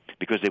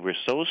 because they were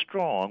so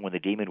strong when the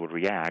demon would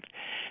react,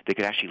 they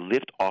could actually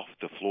lift off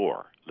the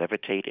floor,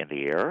 levitate in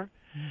the air.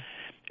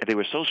 And they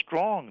were so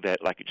strong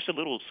that, like just a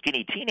little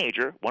skinny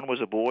teenager, one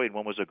was a boy and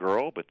one was a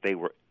girl, but they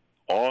were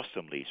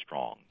awesomely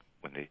strong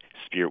when the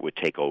spirit would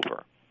take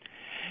over.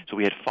 So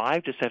we had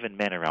 5 to 7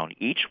 men around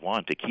each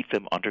one to keep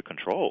them under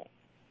control.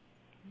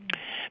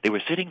 They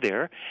were sitting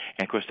there,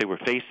 and of course they were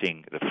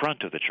facing the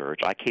front of the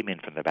church. I came in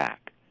from the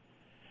back.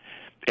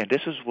 And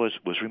this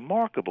was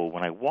remarkable.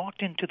 When I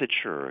walked into the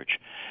church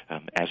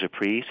as a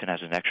priest and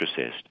as an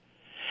exorcist,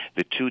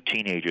 the 2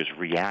 teenagers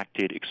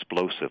reacted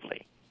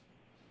explosively.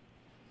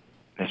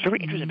 And it's very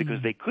interesting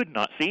because they could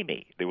not see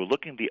me. They were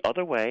looking the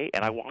other way,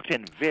 and I walked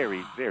in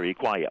very, very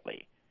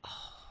quietly. Wow.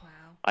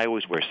 I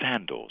always wear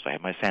sandals. I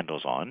have my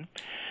sandals on.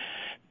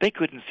 They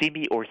couldn't see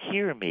me or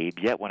hear me,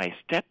 yet when I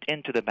stepped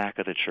into the back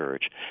of the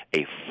church,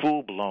 a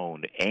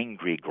full-blown,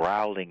 angry,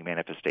 growling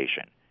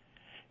manifestation.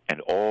 And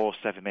all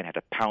 7 men had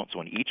to pounce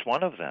on each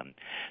one of them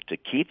to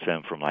keep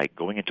them from like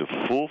going into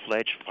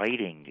full-fledged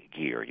fighting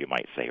gear, you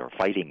might say, or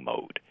fighting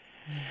mode.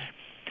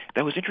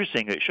 That was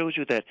interesting. It shows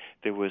you that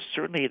there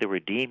were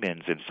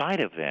demons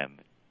inside of them.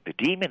 The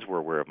demons were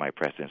aware of my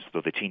presence,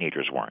 though the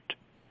teenagers weren't.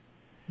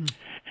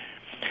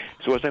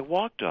 So as I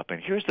walked up,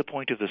 and here's the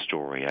point of the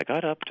story, I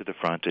got up to the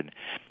front, and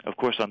of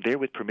course I'm there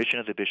with permission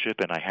of the bishop,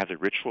 and I have the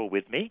ritual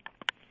with me.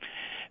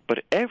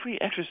 But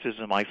every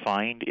exorcism I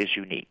find is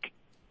unique.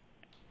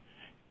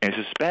 And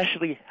it's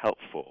especially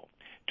helpful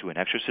to an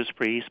exorcist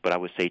priest, but I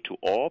would say to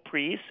all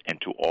priests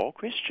and to all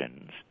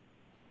Christians,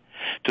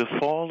 to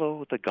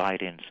follow the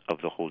guidance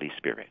of the Holy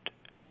Spirit,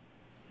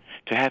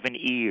 to have an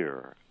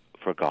ear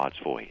for God's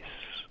voice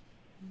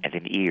and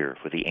an ear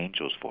for the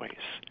angel's voice,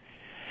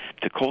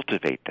 to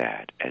cultivate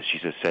that, as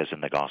Jesus says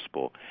in the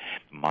Gospel,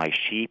 my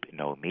sheep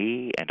know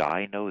me and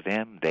I know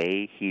them,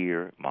 they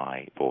hear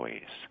my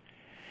voice.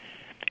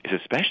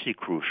 It's especially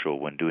crucial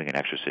when doing an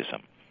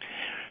exorcism.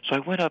 So I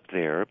went up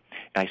there,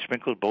 and I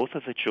sprinkled both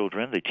of the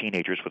children, the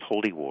teenagers, with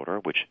holy water,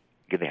 which,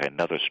 again, they had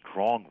another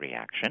strong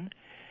reaction.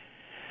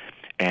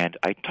 And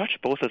I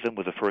touched both of them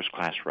with a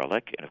first-class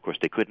relic, and, of course,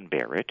 they couldn't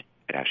bear it.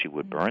 It actually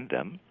would burn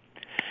them.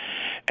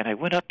 And I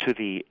went up to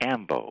the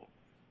ambo.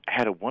 I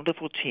had a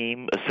wonderful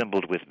team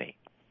assembled with me,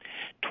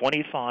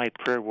 25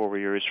 prayer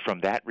warriors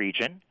from that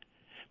region,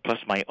 plus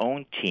my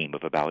own team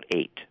of about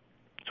 8.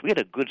 So we had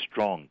a good,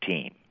 strong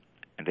team.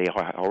 And they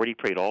already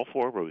prayed all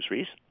 4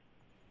 rosaries.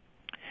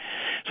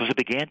 So as I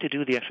began to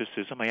do the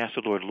exorcism, I asked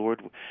the Lord,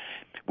 Lord,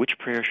 which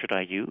prayer should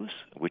I use?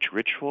 Which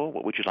ritual?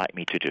 What would you like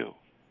me to do?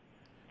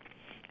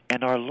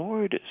 And our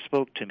Lord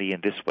spoke to me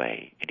in this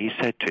way, and he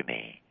said to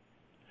me,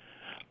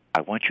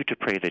 I want you to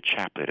pray the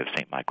Chaplet of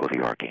St. Michael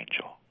the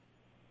Archangel.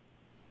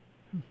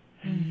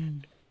 Mm-hmm.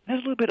 That's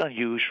a little bit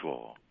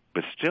unusual,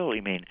 but still,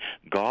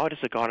 God is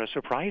a God of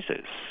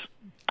surprises.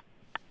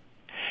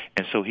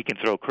 And so he can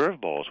throw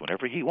curveballs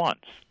whenever he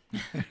wants.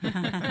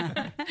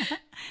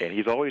 And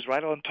he's always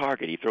right on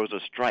target. He throws a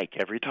strike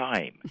every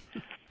time.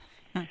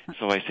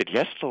 So I said,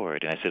 yes,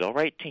 Lord. And I said, all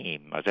right,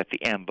 team. I was at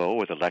the ambo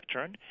or the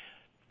lectern.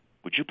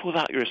 Would you pull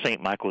out your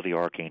St. Michael the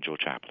Archangel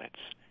chaplets?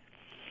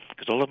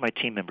 Because all of my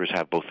team members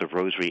have both the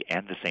Rosary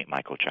and the St.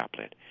 Michael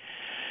chaplet.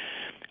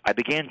 I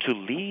began to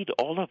lead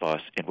all of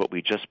us in what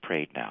we just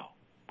prayed now.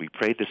 We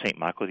prayed the St.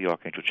 Michael the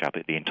Archangel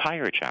chaplet, the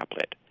entire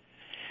chaplet.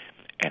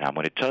 And I'm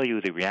going to tell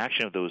you the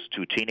reaction of those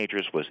 2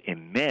 teenagers was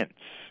immense,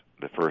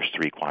 the first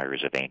 3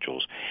 choirs of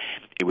angels.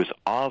 It was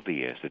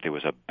obvious that there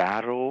was a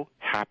battle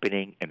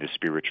happening in the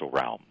spiritual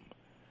realm.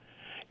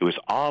 It was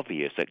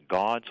obvious that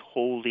God's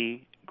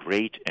holy,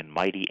 great, and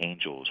mighty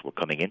angels were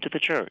coming into the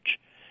church,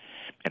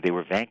 and they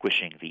were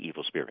vanquishing the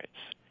evil spirits.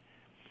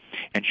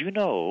 And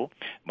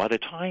by the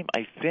time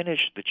I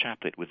finished the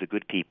chaplet with the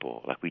good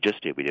people, like we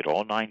just did, we did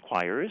all 9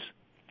 choirs,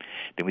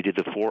 then we did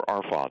the 4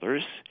 Our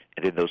Fathers,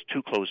 and then those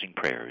 2 closing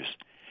prayers.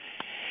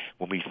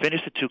 When we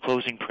finished the 2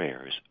 closing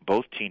prayers,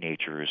 both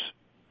teenagers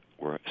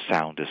were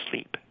sound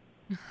asleep.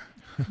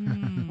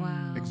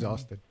 Wow.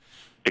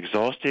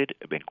 Exhausted,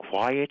 been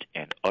quiet,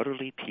 and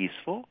utterly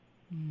peaceful.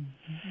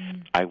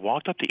 Mm-hmm. I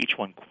walked up to each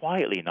one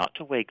quietly, not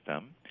to wake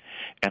them,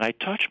 and I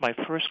touched my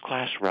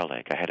first-class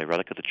relic. I had a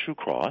relic of the True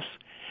Cross,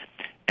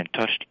 and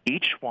touched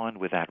each one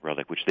with that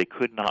relic, which they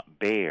could not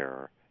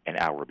bear an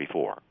hour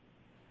before.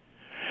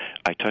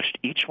 I touched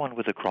each one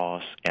with the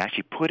cross and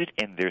actually put it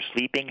in their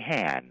sleeping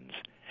hands.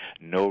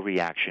 No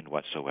reaction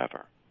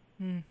whatsoever.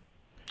 Mm.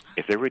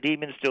 If there were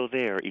demons still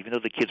there, even though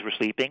the kids were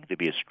sleeping, there'd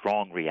be a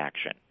strong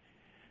reaction.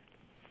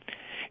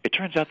 It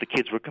turns out the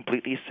kids were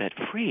completely set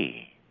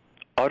free,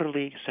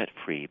 utterly set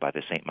free by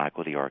the St.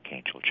 Michael the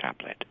Archangel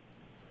chaplet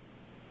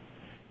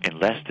in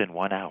less than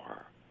 1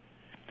 hour.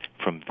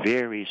 From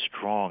very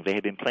strong, they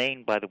had been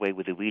playing, by the way,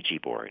 with the Ouija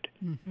board.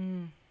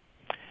 Mm-hmm.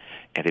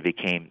 And they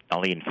became not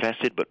only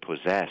infested but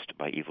possessed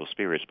by evil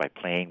spirits by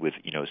playing with,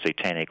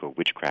 satanic or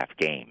witchcraft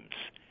games.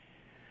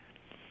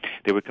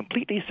 They were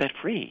completely set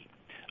free.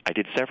 I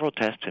did several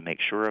tests to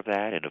make sure of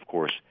that, and of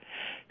course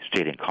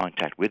stayed in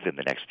contact with them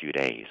the next few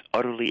days,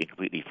 utterly and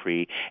completely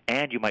free,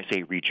 and you might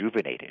say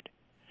rejuvenated,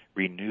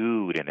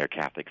 renewed in their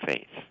Catholic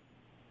faith.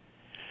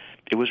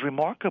 It was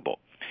remarkable.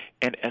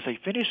 And as I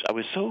finished, I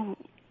was so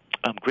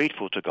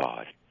grateful to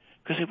God,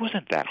 because it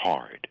wasn't that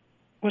hard.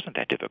 It wasn't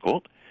that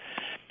difficult.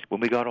 When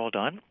we got all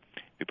done,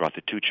 we brought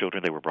the 2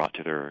 children. They were brought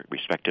to their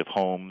respective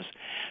homes.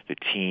 The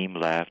team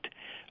left.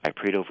 I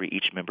prayed over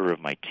each member of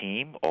my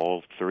team,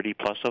 all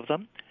 30-plus of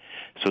them,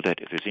 so that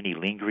if there's any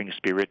lingering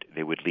spirit,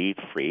 they would leave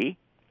free,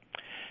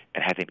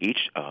 and had them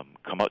each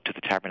come out to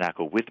the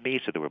tabernacle with me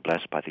so they were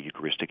blessed by the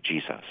Eucharistic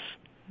Jesus.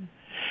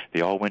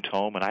 They all went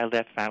home, and I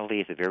left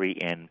finally at the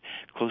very end,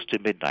 close to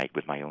midnight,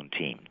 with my own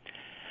team.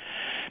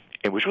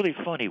 And what's really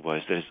funny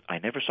was that I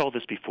never saw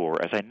this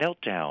before. As I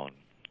knelt down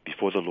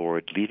before the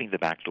Lord, leaving the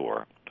back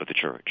door of the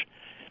church,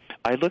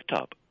 I looked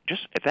up.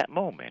 Just at that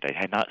moment, I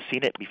had not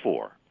seen it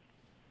before.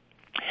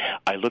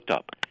 I looked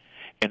up,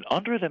 and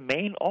under the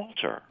main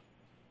altar,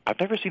 I've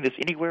never seen this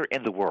anywhere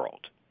in the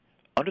world,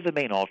 under the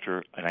main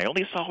altar, and I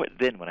only saw it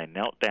then when I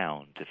knelt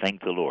down to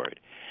thank the Lord,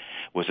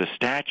 was a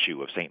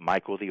statue of St.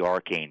 Michael the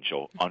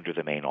Archangel under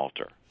the main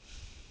altar.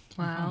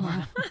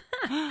 Wow.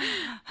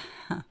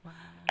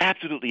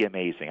 Absolutely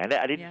amazing.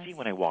 I didn't see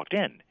when I walked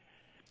in,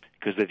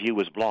 because the view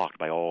was blocked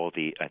by all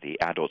the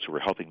adults who were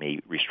helping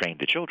me restrain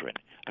the children.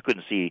 I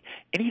couldn't see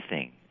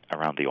anything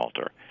around the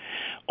altar,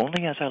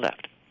 only as I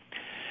left.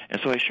 And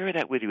so I share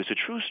that with you. It's a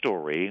true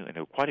story, and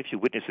there are quite a few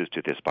witnesses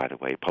to this, by the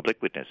way,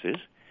 public witnesses,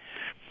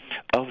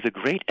 of the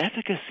great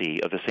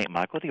efficacy of the St.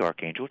 Michael the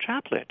Archangel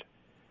chaplet.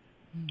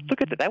 Mm-hmm.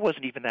 Look at that. That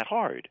wasn't even that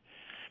hard.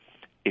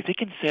 If it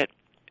can set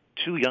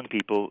 2 young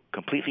people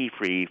completely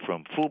free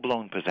from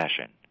full-blown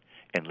possession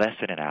in less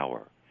than an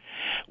hour,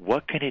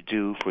 what can it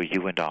do for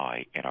you and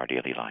I in our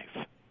daily life?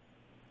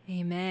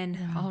 Amen.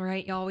 Yeah. All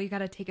right, y'all, we got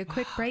to take a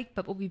quick break,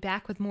 but we'll be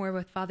back with more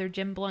with Father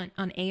Jim Blunt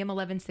on AM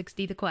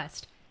 1160 The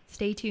Quest.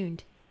 Stay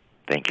tuned.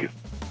 Thank you.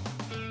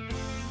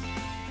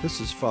 This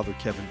is Father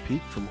Kevin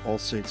Peak from All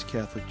Saints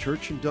Catholic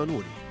Church in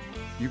Dunwoody.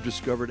 You've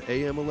discovered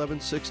AM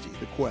 1160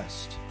 The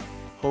Quest,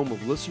 home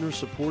of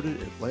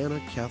listener-supported Atlanta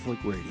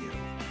Catholic Radio.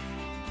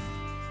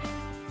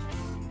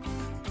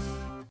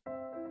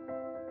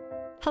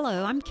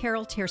 Hello, I'm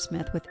Carol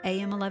Tearsmith with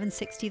AM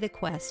 1160 The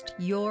Quest,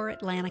 your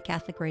Atlanta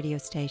Catholic radio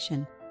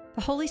station.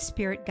 The Holy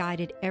Spirit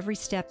guided every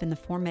step in the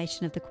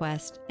formation of the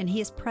quest, and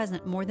He is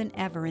present more than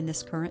ever in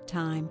this current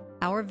time.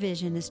 Our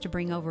vision is to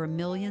bring over 1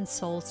 million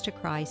souls to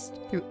Christ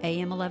through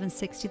AM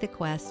 1160 The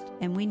Quest,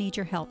 and we need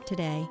your help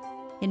today.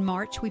 In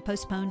March, we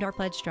postponed our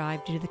pledge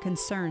drive due to the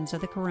concerns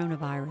of the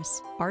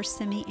coronavirus. Our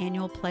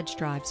semi-annual pledge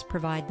drives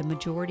provide the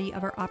majority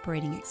of our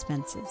operating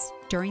expenses.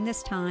 During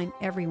this time,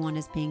 everyone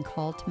is being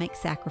called to make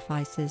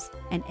sacrifices,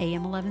 and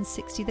AM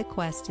 1160 The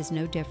Quest is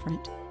no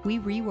different. We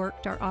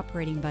reworked our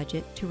operating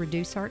budget to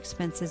reduce our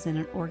expenses in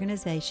an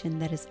organization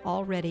that is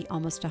already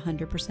almost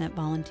 100%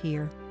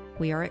 volunteer.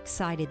 We are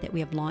excited that we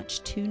have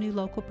launched 2 new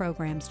local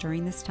programs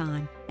during this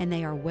time, and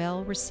they are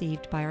well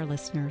received by our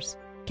listeners.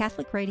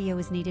 Catholic radio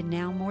is needed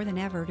now more than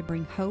ever to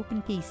bring hope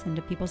and peace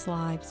into people's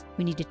lives.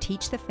 We need to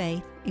teach the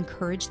faith,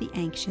 encourage the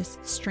anxious,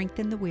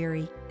 strengthen the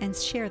weary, and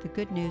share the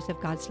good news of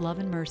God's love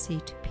and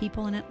mercy to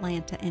people in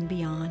Atlanta and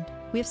beyond.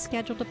 We have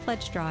scheduled a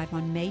pledge drive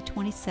on May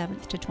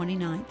 27th to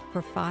 29th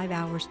for 5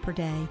 hours per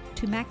day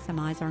to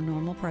maximize our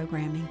normal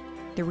programming.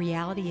 The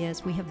reality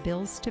is we have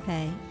bills to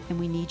pay, and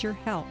we need your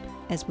help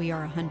as we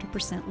are a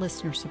 100%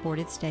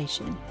 listener-supported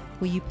station.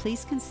 Will you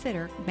please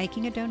consider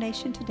making a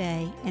donation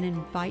today and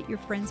invite your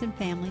friends and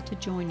family to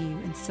join you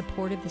in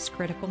support of this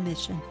critical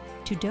mission?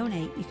 To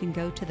donate, you can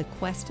go to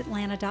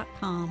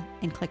thequestatlanta.com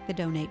and click the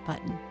donate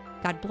button.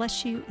 God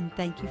bless you, and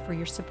thank you for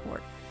your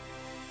support.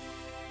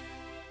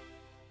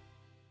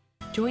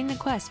 Join the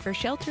quest for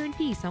Shelter and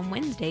Peace on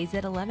Wednesdays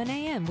at 11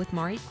 a.m. with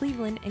Mari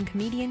Cleveland and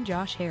comedian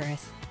Josh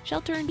Harris.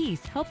 Shelter and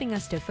Peace, helping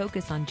us to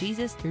focus on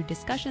Jesus through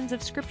discussions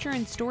of Scripture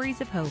and stories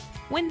of hope.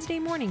 Wednesday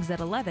mornings at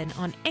 11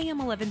 on AM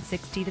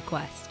 1160 The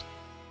Quest.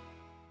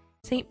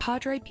 St.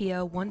 Padre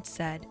Pio once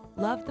said,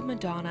 "Love the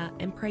Madonna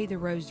and pray the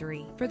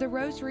Rosary, for the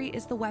Rosary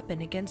is the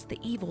weapon against the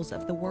evils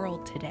of the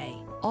world today.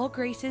 All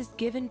graces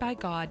given by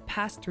God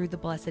pass through the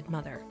Blessed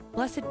Mother."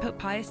 Blessed Pope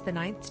Pius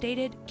IX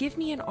stated, "Give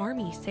me an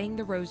army saying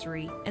the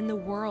Rosary, and the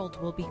world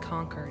will be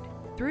conquered."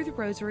 Through the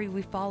Rosary,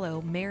 we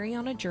follow Mary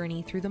on a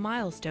journey through the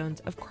milestones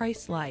of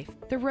Christ's life.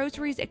 The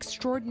Rosary's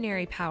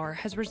extraordinary power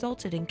has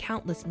resulted in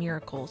countless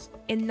miracles.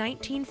 In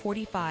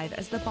 1945,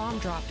 as the bomb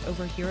dropped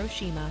over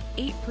Hiroshima,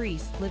 8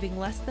 priests living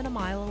less than a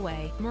mile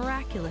away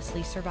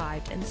miraculously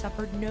survived and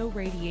suffered no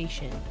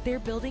radiation. Their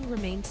building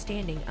remained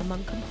standing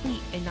among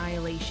complete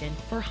annihilation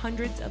for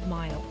hundreds of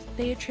miles.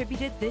 They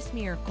attributed this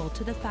miracle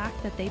to the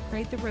fact that they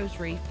prayed the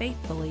Rosary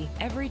faithfully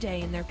every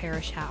day in their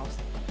parish house.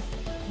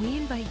 We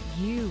invite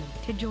you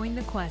to join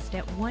the quest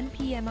at 1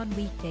 p.m. on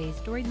weekdays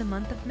during the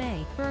month of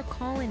May for a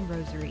call-in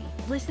rosary.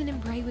 Listen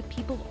and pray with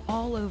people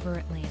all over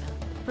Atlanta.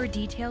 For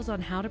details on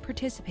how to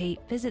participate,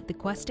 visit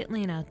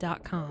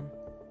thequestatlanta.com.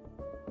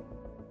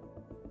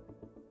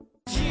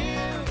 You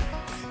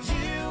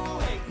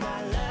wake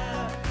my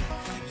love,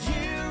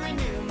 you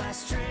renew my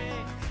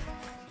strength,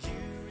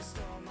 you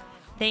restore my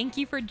heart. Thank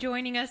you for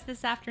joining us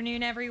this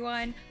afternoon,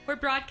 everyone. We're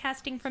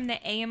broadcasting from the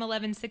AM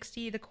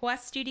 1160 The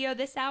Quest studio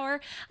this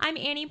hour. I'm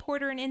Annie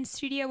Porter, and in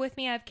studio with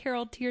me I have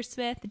Carol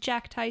Tearsmith,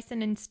 Jack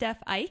Tyson, and Steph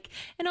Ike.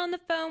 And on the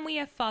phone we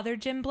have Father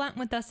Jim Blunt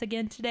with us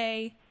again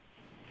today.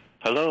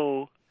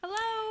 Hello.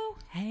 Hello.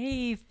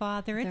 Hey,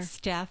 Father, it's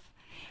Steph.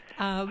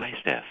 Hi,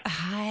 Steph.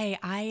 Hi,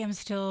 I am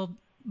still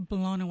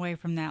blown away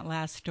from that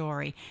last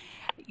story.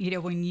 You know,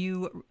 when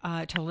you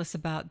told us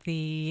about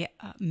the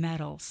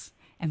medals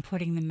and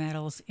putting the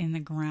medals in the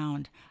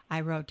ground,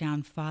 I wrote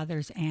down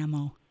Father's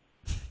ammo.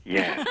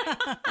 Yeah.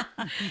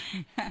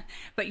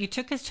 But you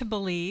took us to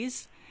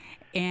Belize,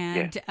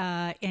 and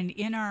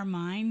in our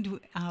mind,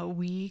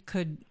 we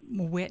could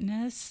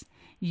witness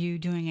you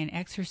doing an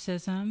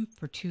exorcism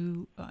for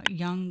 2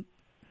 young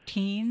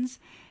teens,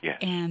 Yes.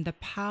 and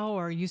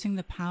using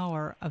the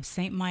power of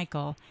St.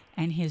 Michael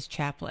and his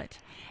chaplet.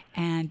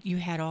 And you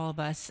had all of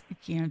us,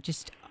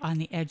 just on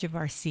the edge of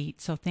our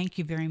seat. So thank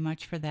you very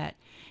much for that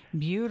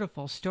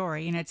beautiful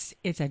story. And it's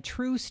a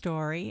true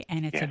story,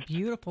 and it's a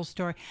beautiful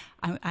story.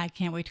 I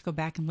can't wait to go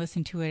back and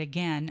listen to it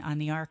again on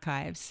the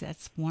archives.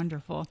 That's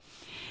wonderful.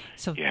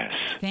 So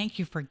thank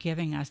you for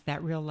giving us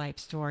that real life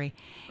story.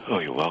 Oh,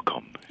 you're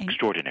welcome.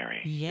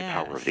 Extraordinary. Yes.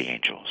 The power of the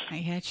angels.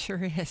 Yeah, it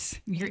sure is.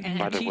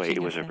 By the way,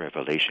 it was a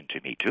revelation to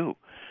me, too.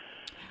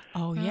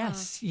 Oh,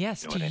 yes, You know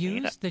to what I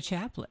mean? use the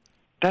chaplet.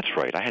 That's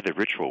right. I had the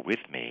ritual with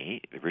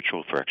me, the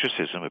ritual for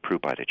exorcism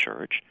approved by the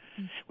church,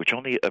 which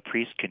only a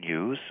priest can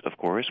use, of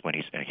course, when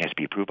he has to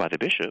be approved by the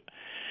bishop.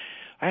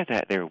 I had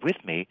that there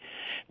with me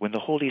when the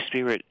Holy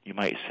Spirit, you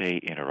might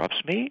say,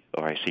 interrupts me,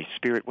 or I say,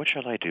 Spirit, what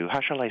shall I do?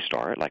 How shall I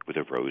start? Like with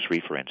a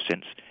rosary, for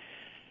instance.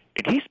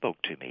 And he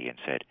spoke to me and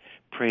said,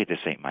 pray the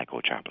St.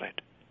 Michael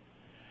chaplet.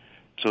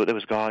 So that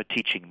was God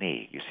teaching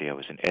me. You see, I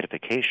was in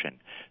edification.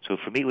 So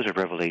for me, it was a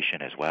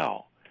revelation as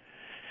well.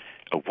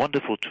 A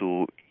wonderful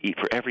tool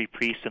for every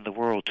priest in the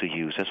world to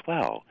use as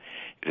well.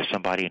 If there's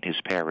somebody in his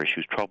parish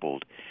who's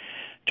troubled,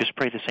 just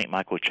pray the St.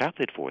 Michael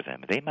chaplet for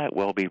them. They might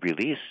well be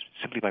released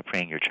simply by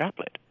praying your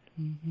chaplet.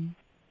 Mm-hmm.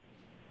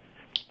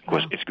 Of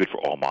course, it's good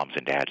for all moms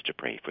and dads to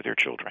pray for their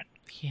children.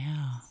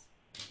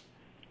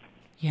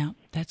 Yeah,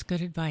 that's good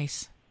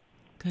advice.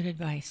 Good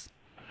advice.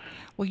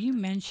 Well, you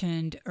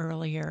mentioned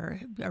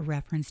earlier a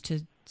reference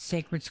to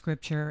sacred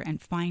scripture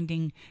and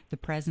finding the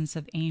presence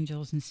of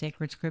angels in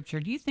sacred scripture.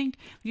 Do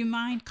you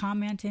mind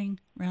commenting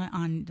really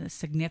on the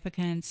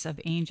significance of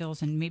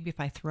angels? And maybe if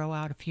I throw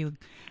out a few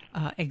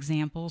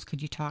examples,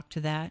 could you talk to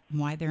that and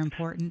why they're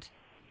important?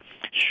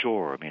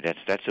 Sure. I mean,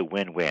 that's a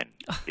win-win.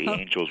 The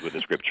angels with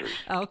the scriptures.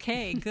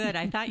 Okay, good.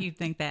 I thought you'd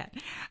think that.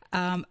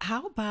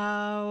 How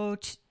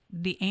about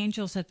the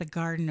angels at the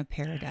Garden of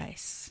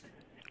Paradise?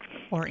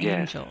 Or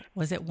angel?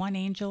 Was it one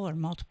angel or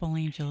multiple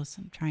angels?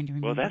 I'm trying to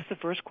remember. Well, that's the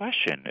first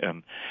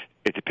question.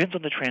 It depends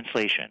on the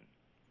translation.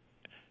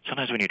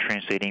 Sometimes when you're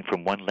translating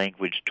from one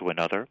language to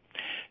another,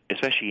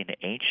 especially in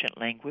ancient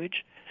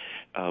language,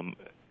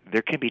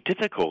 there can be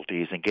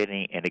difficulties in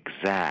getting an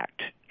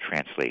exact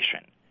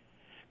translation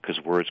because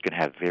words can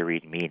have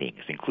varied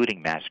meanings,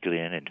 including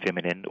masculine and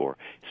feminine or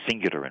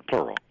singular and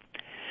plural.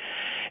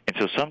 And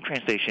so some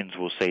translations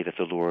will say that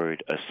the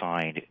Lord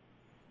assigned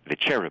the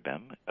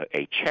cherubim,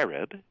 a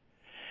cherub,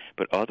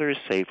 but others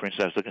say, for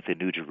instance, I was looking at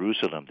the New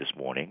Jerusalem this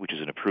morning, which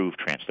is an approved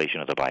translation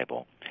of the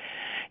Bible,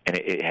 and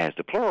it has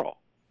the plural.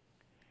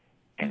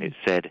 And it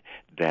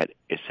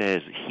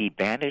says, he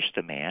banished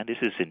the man. This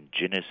is in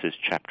Genesis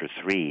chapter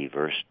 3,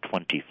 verse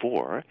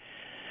 24.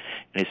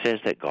 And it says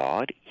that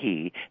God,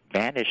 he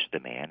banished the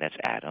man, that's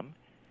Adam,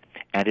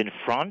 and in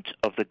front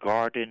of the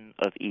Garden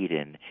of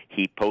Eden,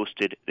 he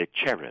posted the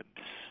cherubs,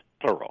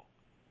 plural,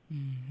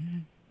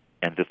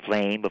 and the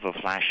flame of a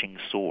flashing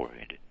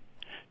sword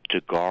to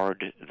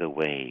guard the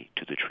way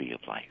to the tree of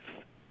life.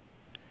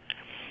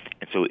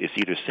 And so it's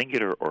either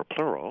singular or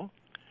plural.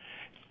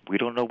 We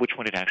don't know which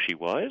one it actually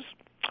was.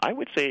 I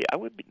would say I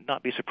would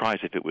not be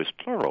surprised if it was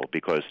plural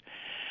because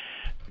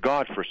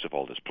God, first of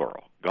all, is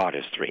plural. God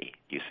is three,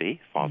 you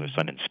see, Father,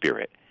 Son, and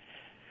Spirit.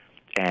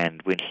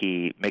 And when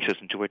he makes us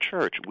into a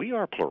church, we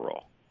are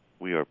plural.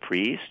 We are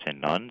priests and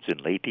nuns and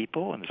lay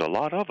people, and there's a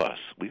lot of us.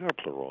 We are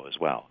plural as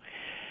well.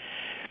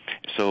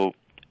 So,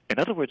 in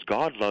other words,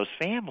 God loves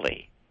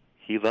family.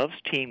 He loves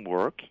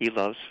teamwork. He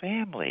loves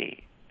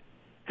family.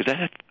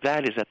 Because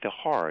that is at the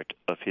heart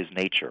of his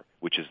nature,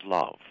 which is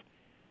love.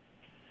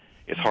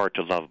 It's hard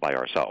to love by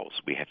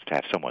ourselves. We have to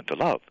have someone to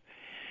love.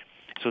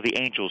 So the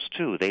angels,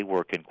 too, they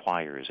work in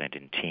choirs and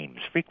in teams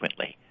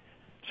frequently.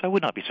 So I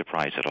would not be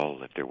surprised at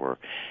all if there were,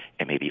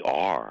 and maybe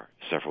are,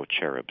 several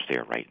cherubs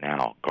there right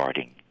now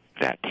guarding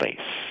that place.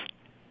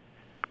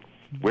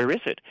 Where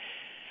is it?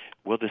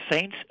 Well, the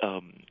saints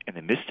and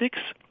the mystics,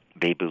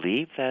 they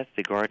believe that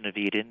the Garden of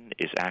Eden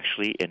is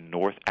actually in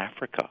North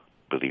Africa,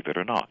 believe it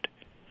or not,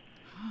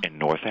 in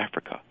North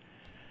Africa.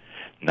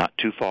 Not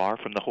too far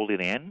from the Holy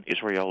Land.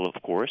 Israel,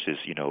 of course, is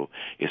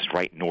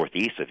right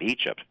northeast of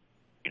Egypt.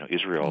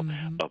 Israel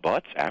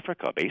abuts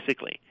Africa,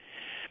 basically.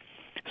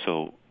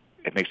 So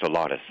it makes a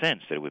lot of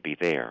sense that it would be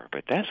there.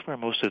 But that's where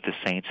most of the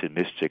saints and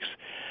mystics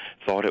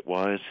thought it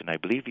was, and I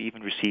believe we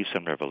even received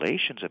some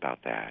revelations about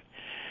that.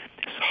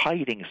 It's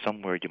hiding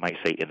somewhere, you might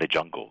say, in the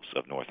jungles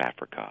of North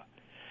Africa.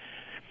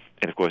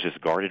 And, of course, it's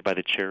guarded by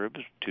the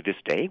cherubs to this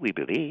day, we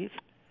believe.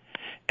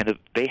 And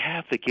they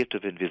have the gift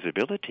of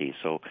invisibility,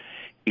 so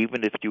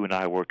even if you and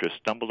I were to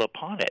stumble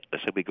upon it,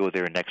 let's say we go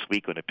there next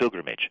week on a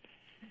pilgrimage,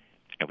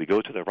 and we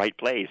go to the right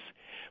place,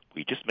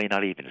 we just may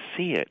not even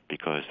see it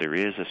because there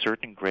is a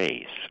certain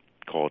grace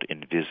called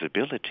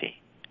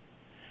invisibility.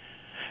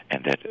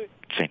 And that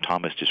St.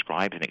 Thomas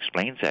describes and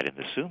explains that in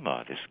the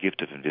Summa, this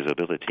gift of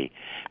invisibility,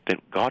 that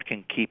God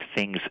can keep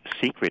things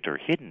secret or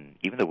hidden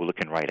even though we're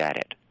looking right at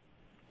it.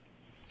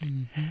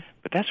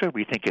 But that's where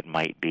we think it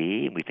might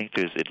be, and we think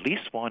there's at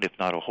least one, if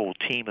not a whole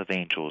team of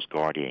angels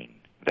guarding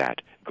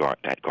that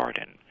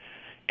garden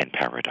in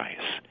paradise.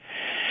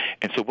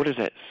 And so what does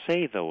that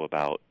say, though,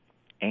 about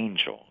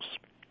angels?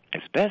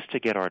 It's best to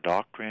get our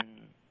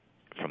doctrine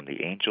from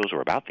the angels,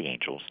 or about the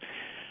angels,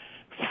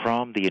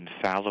 from the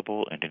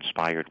infallible and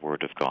inspired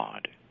Word of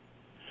God.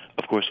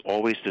 Of course,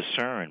 always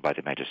discerned by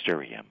the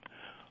magisterium,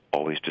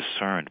 always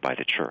discerned by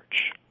the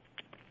Church.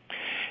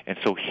 And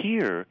so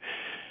here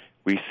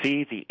we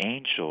see the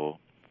angel,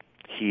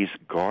 he's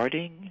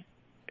guarding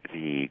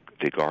the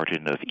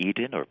Garden of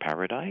Eden or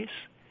paradise.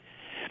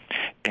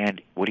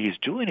 And what he's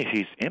doing is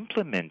he's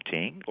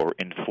implementing or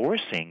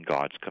enforcing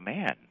God's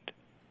command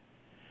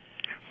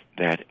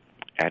that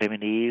Adam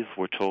and Eve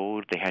were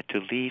told they had to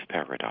leave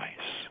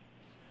paradise.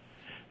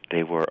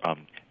 They were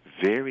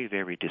very,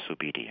 very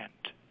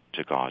disobedient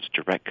to God's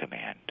direct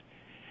command.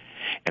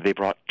 And they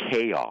brought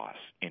chaos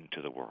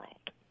into the world.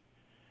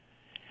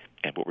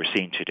 And what we're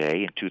seeing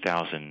today in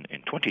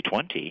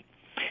 2020,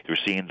 we're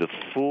seeing the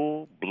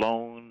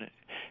full-blown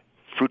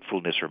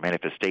fruitfulness or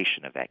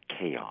manifestation of that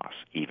chaos,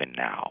 even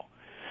now,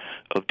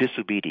 of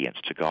disobedience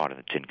to God and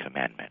the Ten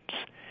Commandments.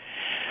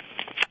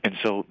 And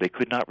so they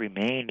could not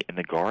remain in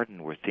the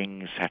garden where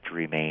things have to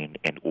remain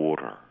in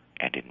order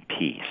and in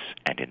peace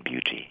and in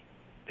beauty.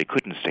 They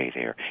couldn't stay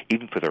there,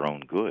 even for their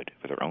own good,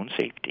 for their own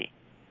safety.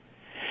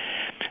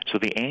 So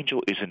the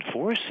angel is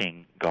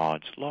enforcing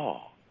God's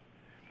law.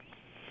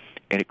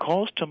 And it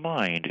calls to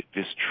mind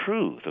this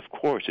truth, of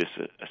course,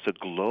 it's a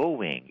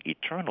glowing,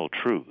 eternal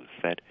truth,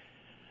 that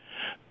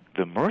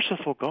the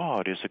merciful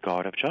God is a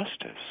God of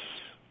justice.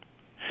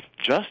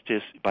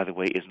 Justice, by the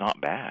way, is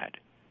not bad.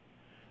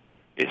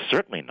 It's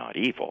certainly not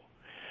evil.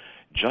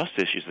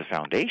 Justice is the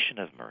foundation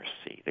of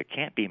mercy. There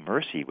can't be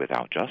mercy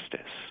without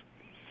justice.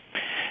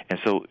 And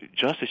so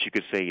justice, you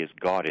could say, is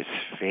God is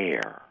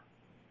fair.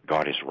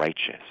 God is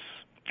righteous.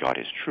 God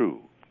is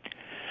true.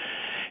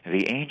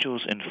 The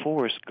angels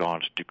enforce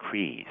God's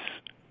decrees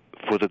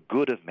for the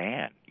good of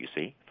man, you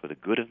see, for the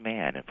good of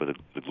man and for the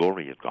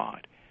glory of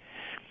God.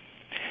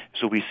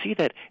 So we see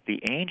that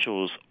the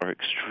angels are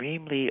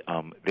extremely,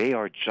 they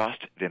are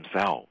just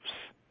themselves.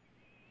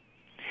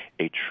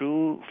 A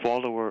true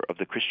follower of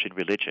the Christian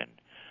religion,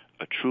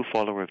 a true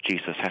follower of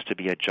Jesus, has to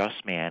be a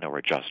just man or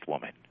a just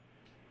woman.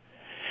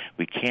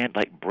 We can't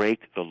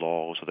break the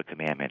laws or the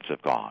commandments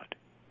of God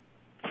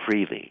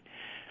freely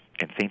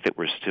and think that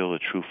we're still a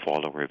true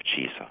follower of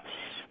Jesus.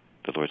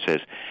 The Lord says,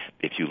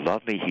 if you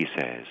love me, he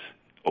says,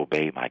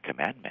 obey my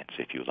commandments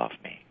if you love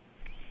me.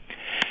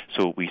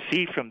 So we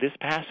see from this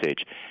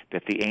passage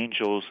that the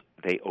angels,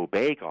 they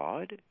obey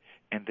God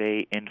and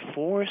they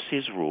enforce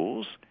his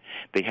rules.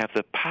 They have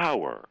the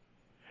power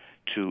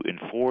to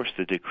enforce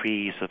the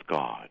decrees of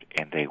God,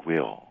 and they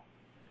will,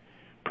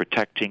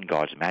 protecting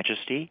God's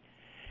majesty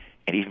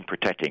and even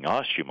protecting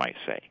us, you might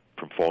say,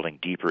 from falling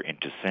deeper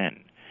into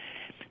sin,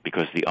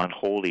 because the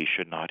unholy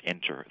should not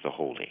enter the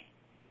holy.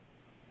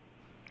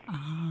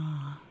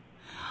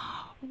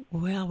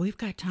 Well, we've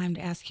got time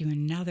to ask you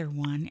another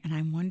one, and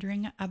I'm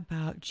wondering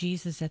about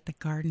Jesus at the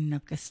Garden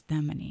of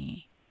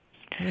Gethsemane.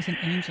 There was an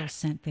angel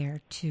sent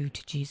there, too,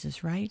 to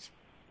Jesus, right?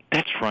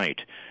 That's right.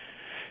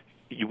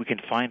 We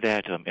can find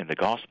that in the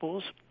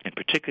Gospels, in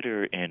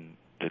particular in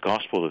the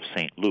Gospel of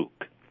St.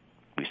 Luke.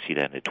 We see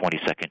that in the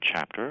 22nd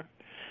chapter.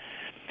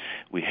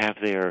 We have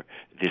there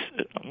this,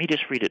 let me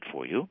just read it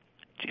for you.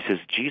 It says,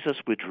 Jesus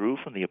withdrew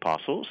from the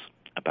apostles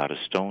about a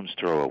stone's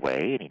throw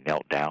away, and he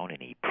knelt down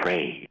and he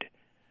prayed.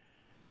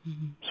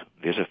 Mm-hmm. So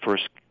there's a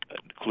first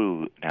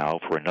clue now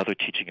for another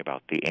teaching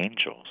about the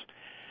angels,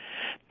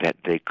 that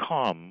they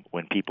come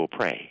when people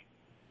pray.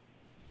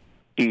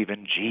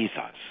 Even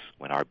Jesus,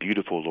 when our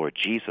beautiful Lord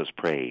Jesus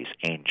prays,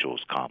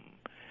 angels come.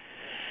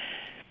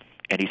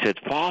 And he said,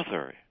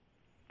 Father,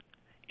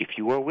 if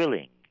you are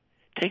willing,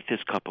 take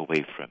this cup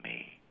away from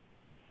me.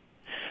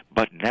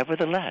 But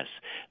nevertheless,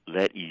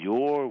 let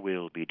your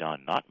will be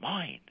done, not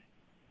mine.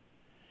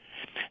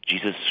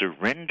 Jesus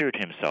surrendered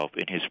himself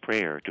in his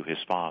prayer to his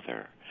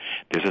Father.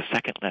 There's a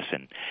second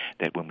lesson,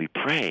 that when we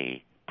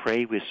pray,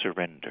 pray with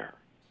surrender.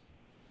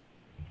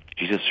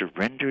 Jesus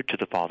surrendered to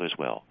the Father's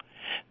will.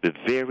 The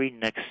very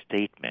next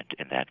statement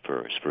in that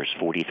verse, verse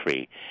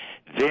 43,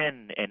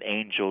 then an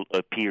angel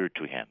appeared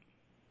to him.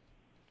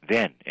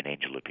 Then an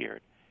angel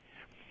appeared.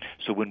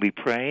 So when we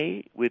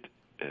pray with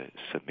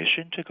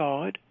submission to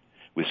God,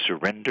 with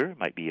surrender,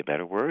 might be a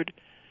better word,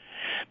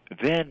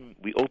 then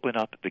we open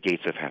up the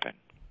gates of heaven.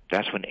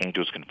 That's when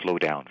angels can flow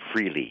down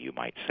freely, you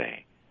might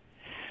say,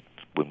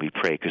 when we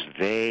pray, because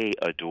they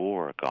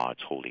adore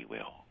God's holy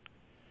will.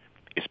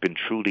 It's been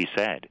truly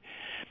said,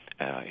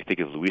 I think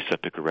of Luisa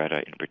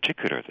Picaretta in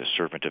particular, the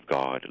servant of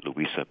God,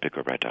 Luisa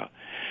Picaretta,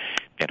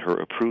 and her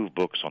approved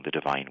books on the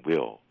divine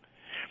will,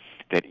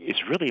 that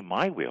it's really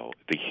my will,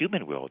 the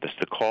human will, that's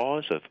the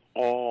cause of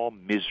all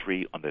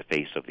misery on the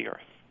face of the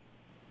earth.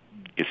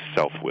 It's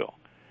self-will.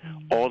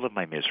 All of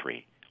my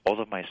misery,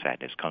 all of my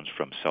sadness comes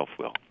from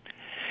self-will.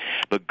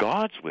 But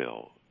God's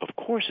will, of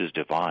course, is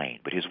divine,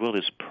 but his will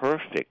is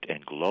perfect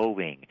and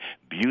glowing,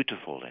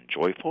 beautiful and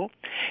joyful,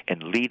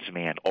 and leads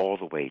man all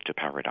the way to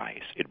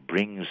paradise. It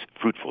brings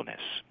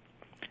fruitfulness.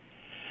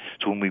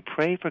 So when we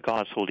pray for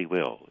God's holy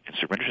will and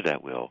surrender to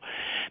that will,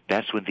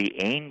 that's when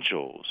the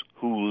angels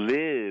who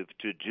live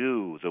to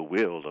do the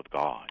will of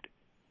God,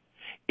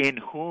 in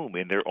whom,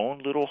 in their own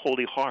little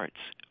holy hearts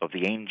of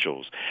the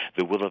angels,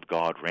 the will of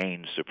God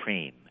reigns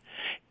supreme,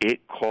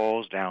 it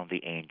calls down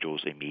the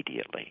angels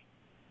immediately.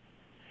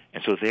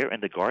 And so there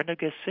in the Garden of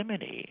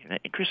Gethsemane,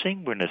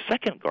 interesting, we're in a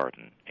second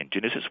garden. In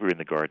Genesis, we're in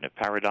the Garden of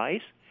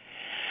Paradise.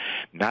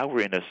 Now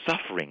we're in a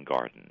suffering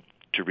garden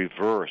to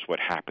reverse what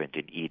happened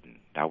in Eden.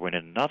 Now we're in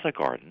another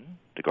garden,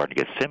 the Garden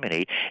of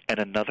Gethsemane, and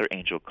another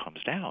angel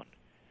comes down.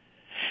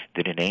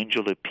 Then an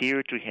angel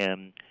appeared to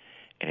him,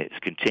 and it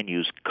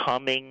continues,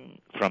 coming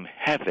from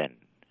heaven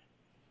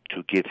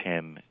to give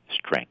him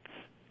strength.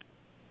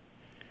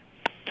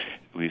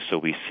 So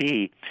we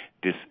see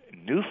this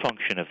new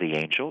function of the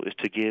angel is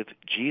to give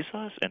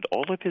Jesus and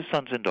all of his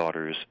sons and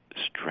daughters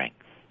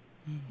strength.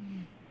 Mm-hmm.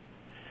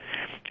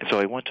 And so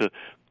I want to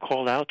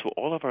call out to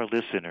all of our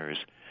listeners,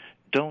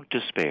 don't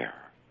despair.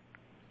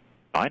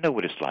 I know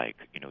what it's like,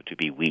 to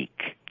be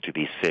weak, to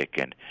be sick,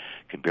 and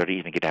can barely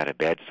even get out of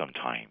bed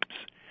sometimes,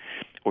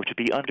 or to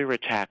be under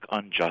attack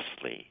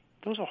unjustly.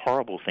 Those are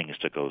horrible things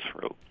to go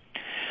through.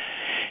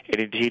 And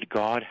indeed,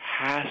 God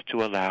has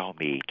to allow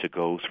me to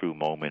go through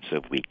moments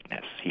of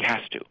weakness. He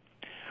has to.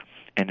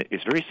 And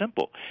it's very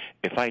simple.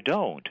 If I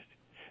don't,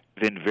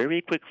 then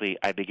very quickly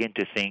I begin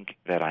to think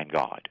that I'm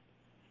God.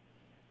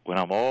 When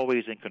I'm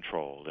always in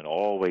control and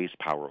always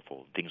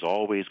powerful, things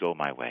always go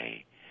my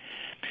way,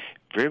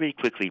 very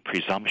quickly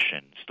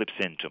presumption slips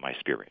into my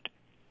spirit.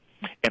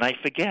 And I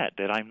forget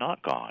that I'm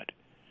not God,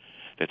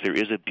 that there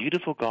is a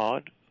beautiful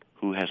God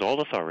who has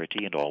all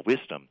authority and all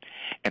wisdom,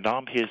 and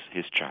I'm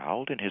his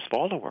child and his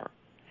follower.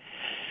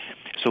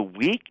 So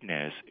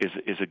weakness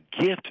is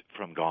a gift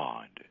from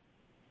God.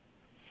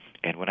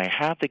 And when I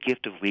have the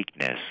gift of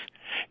weakness,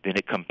 then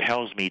it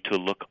compels me to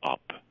look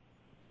up.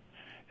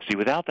 See,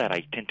 without that,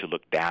 I tend to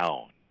look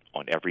down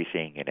on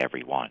everything and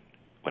everyone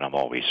when I'm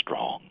always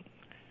strong.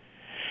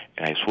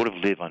 And I sort of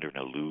live under an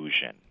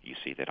illusion, you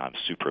see, that I'm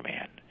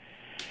Superman.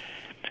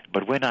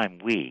 But when I'm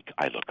weak,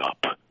 I look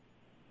up.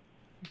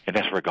 And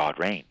that's where God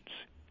reigns.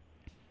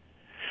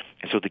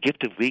 And so the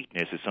gift of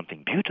weakness is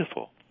something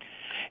beautiful.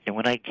 And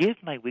when I give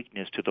my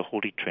weakness to the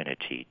Holy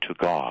Trinity, to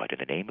God, in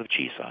the name of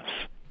Jesus,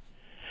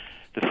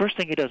 the first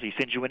thing he does, he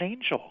sends you an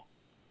angel.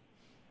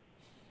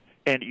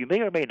 And you may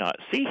or may not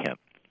see him.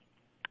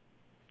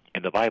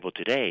 And the Bible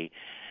today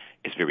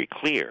is very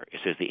clear.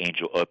 It says the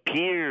angel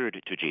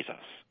appeared to Jesus.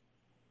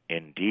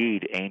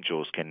 Indeed,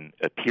 angels can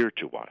appear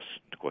to us.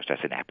 Of course,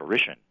 that's an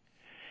apparition.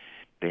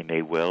 They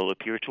may well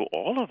appear to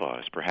all of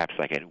us, perhaps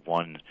like at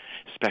one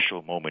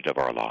special moment of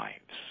our lives.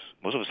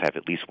 Most of us have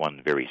at least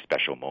one very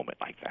special moment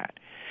like that.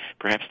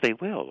 Perhaps they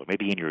will, or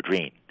maybe in your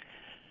dream.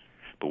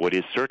 But what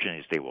is certain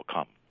is they will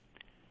come.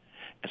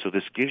 And so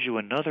this gives you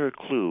another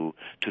clue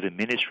to the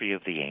ministry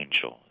of the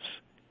angels.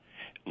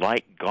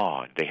 Like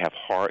God, they have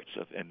hearts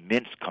of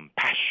immense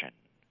compassion.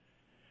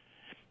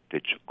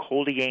 The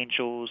holy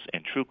angels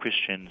and true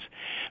Christians,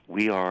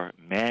 we are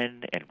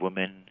men and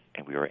women,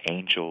 and we are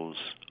angels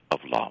of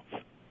love.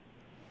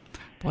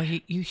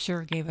 Boy, you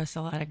sure gave us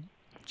a lot of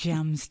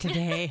gems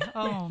today.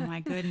 Oh, my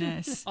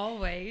goodness.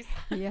 Always.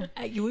 Yeah.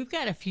 We've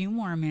got a few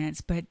more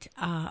minutes, but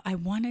I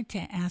wanted to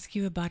ask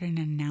you about an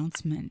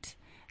announcement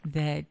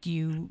that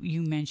you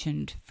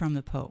mentioned from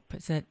the Pope.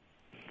 Is that?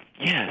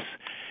 Yes.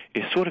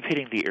 It's sort of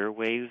hitting the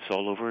airwaves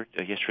all over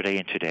yesterday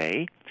and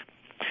today.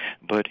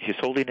 But His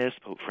Holiness,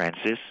 Pope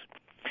Francis,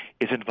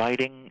 is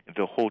inviting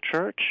the whole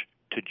church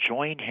to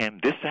join him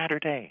this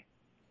Saturday,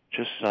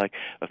 just like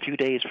a few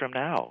days from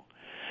now,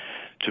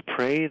 to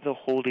pray the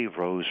Holy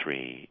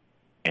Rosary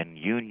in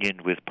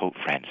union with Pope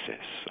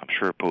Francis. I'm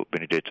sure Pope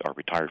Benedict, our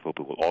retired Pope,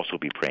 will also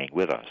be praying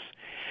with us.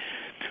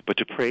 But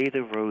to pray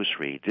the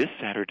Rosary this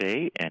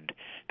Saturday, and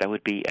that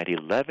would be at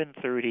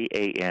 11:30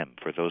 a.m.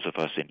 for those of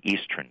us in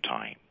Eastern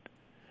Time.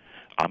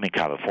 I'm in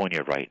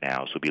California right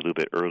now, so it'll be a little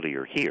bit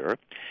earlier here.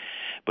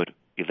 But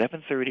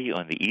 11:30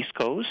 on the East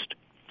Coast,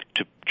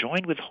 to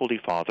join with Holy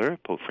Father,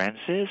 Pope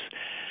Francis,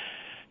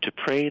 to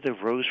pray the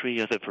Rosary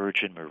of the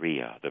Virgin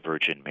Maria, the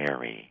Virgin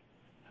Mary,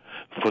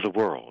 for the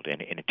world.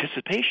 And in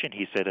anticipation,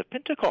 he said, of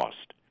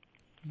Pentecost.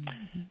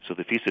 Mm-hmm. So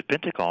the Feast of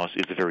Pentecost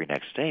is the very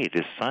next day.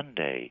 This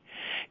Sunday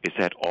is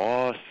that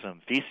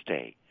awesome feast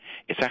day.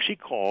 It's actually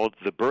called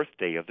the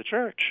birthday of the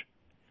church.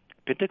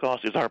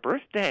 Pentecost is our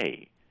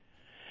birthday.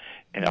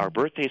 And our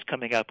birthday is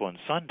coming up on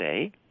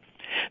Sunday.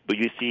 But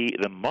you see,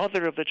 the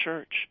mother of the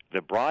church,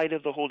 the bride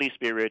of the Holy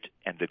Spirit,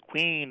 and the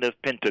queen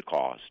of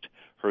Pentecost,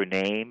 her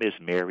name is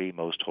Mary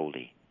Most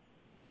Holy.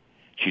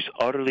 She's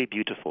utterly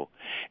beautiful,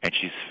 and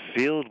she's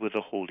filled with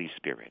the Holy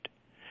Spirit.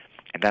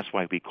 And that's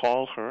why we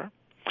call her,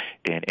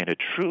 in a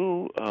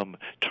true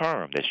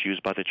term that's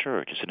used by the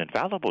church, it's an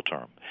infallible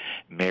term,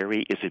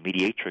 Mary is a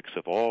mediatrix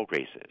of all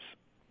graces.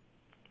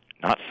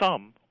 Not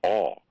some,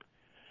 all.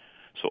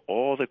 So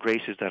all the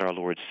graces that our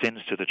Lord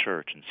sends to the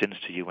church and sends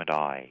to you and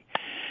I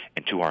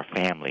and to our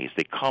families,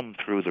 they come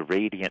through the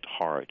radiant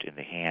heart in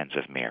the hands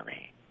of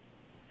Mary.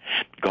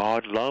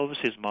 God loves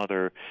his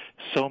mother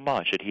so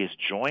much that he has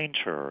joined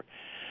her,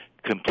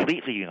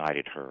 completely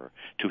united her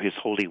to his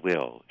holy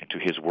will and to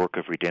his work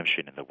of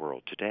redemption in the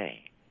world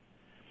today.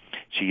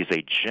 She is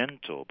a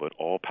gentle but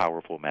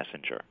all-powerful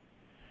messenger.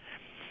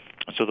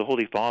 So the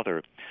Holy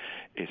Father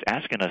is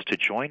asking us to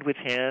join with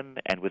him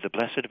and with the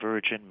Blessed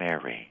Virgin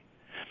Mary.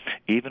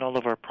 Even all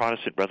of our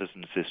Protestant brothers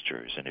and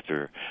sisters, and if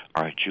there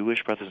are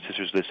Jewish brothers and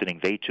sisters listening,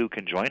 they too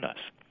can join us,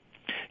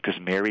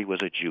 because Mary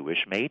was a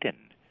Jewish maiden.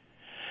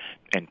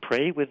 And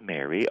pray with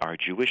Mary, our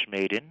Jewish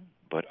maiden,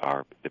 but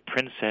the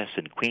princess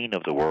and queen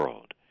of the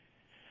world,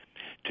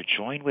 to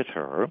join with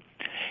her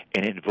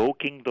in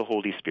invoking the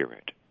Holy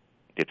Spirit,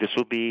 that this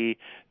will be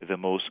the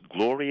most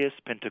glorious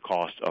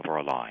Pentecost of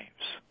our lives.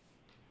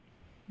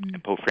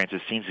 And Pope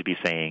Francis seems to be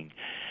saying,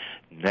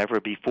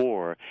 never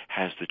before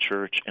has the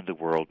church and the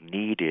world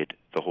needed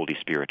the Holy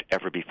Spirit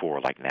ever before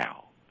like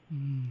now.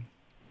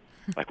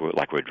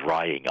 Like we're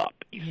drying up,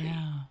 you see,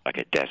 like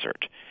a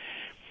desert.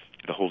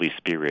 The Holy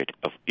Spirit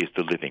is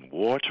the living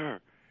water.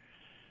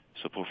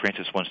 So Pope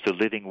Francis wants the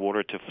living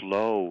water to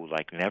flow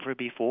like never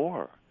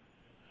before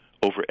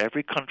over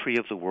every country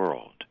of the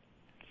world,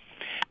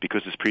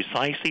 because it's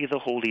precisely the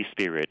Holy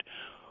Spirit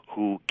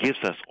who gives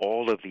us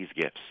all of these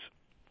gifts.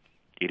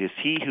 It is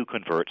he who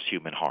converts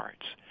human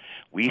hearts.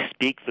 We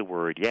speak the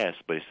word, yes,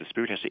 but it's the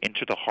Spirit has to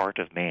enter the heart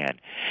of man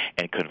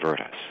and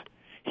convert us.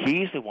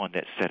 He's the one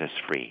that set us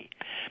free.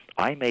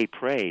 I may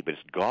pray, but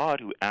it's God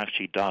who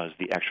actually does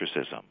the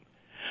exorcism.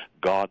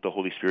 God, the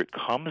Holy Spirit,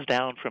 comes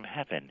down from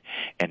heaven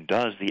and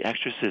does the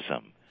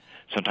exorcism,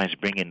 sometimes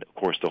bringing, of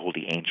course, the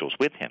holy angels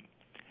with him.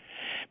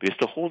 Because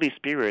the Holy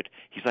Spirit,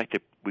 he's like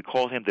we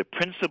call him the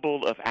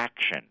principle of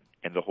action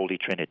in the Holy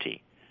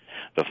Trinity.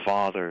 The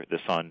Father, the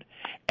Son,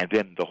 and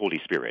then the Holy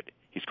Spirit.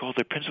 He's called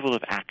the principle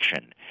of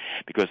action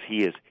because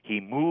he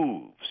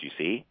moves, you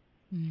see.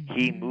 Mm-hmm.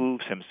 He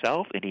moves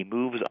himself and he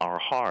moves our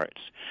hearts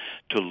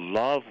to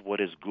love what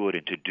is good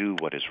and to do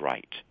what is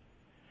right.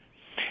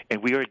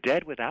 And we are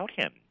dead without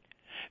him.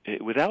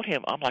 Without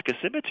him, I'm like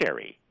a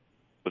cemetery.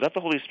 Without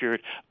the Holy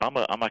Spirit, I'm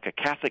like a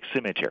Catholic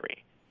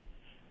cemetery,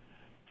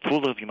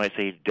 full of, you might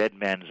say, dead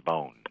man's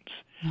bones.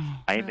 Oh,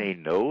 I may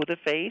know the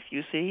faith,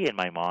 you see, in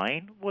my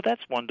mind. Well,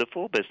 that's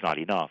wonderful, but it's not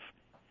enough.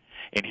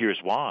 And here's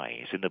why.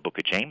 It's in the book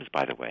of James,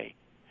 by the way.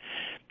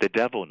 The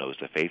devil knows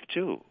the faith,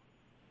 too.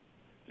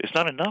 It's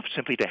not enough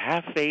simply to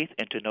have faith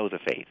and to know the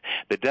faith.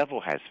 The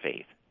devil has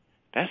faith.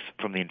 That's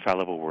from the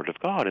infallible Word of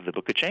God in the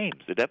book of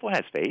James. The devil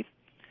has faith.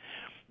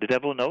 The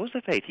devil knows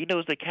the faith. He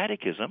knows the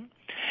catechism.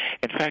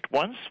 In fact,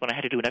 once when I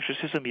had to do an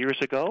exorcism years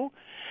ago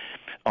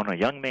on a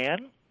young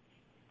man,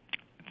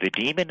 the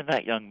demon in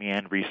that young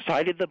man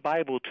recited the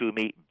Bible to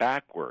me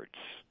backwards.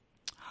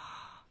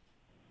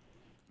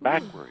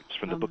 Backwards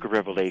from the book of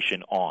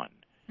Revelation on.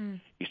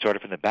 He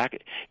started from the back.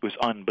 It was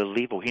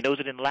unbelievable. He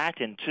knows it in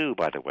Latin, too,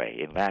 by the way,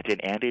 in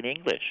Latin and in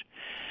English.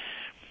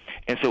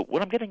 And so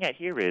what I'm getting at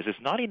here is it's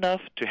not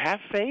enough to have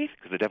faith,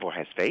 because the devil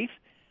has faith.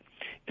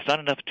 It's not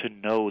enough to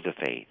know the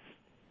faith,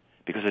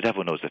 because the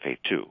devil knows the faith,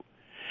 too.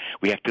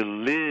 We have to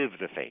live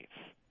the faith.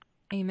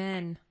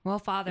 Amen. Well,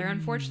 Father,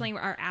 unfortunately,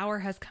 our hour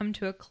has come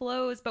to a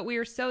close, but we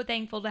are so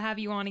thankful to have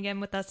you on again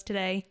with us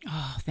today.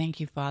 Oh,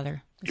 thank you,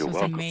 Father. This You're was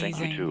welcome. amazing.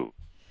 Thank you, too.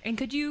 And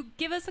could you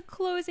give us a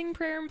closing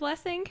prayer and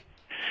blessing?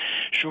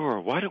 Sure.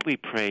 Why don't we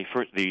pray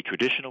for the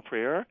traditional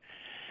prayer,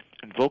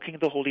 invoking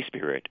the Holy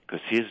Spirit, because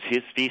his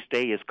feast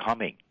day is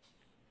coming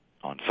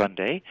on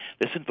Sunday.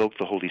 Let's invoke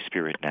the Holy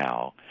Spirit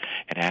now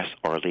and ask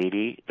Our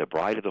Lady, the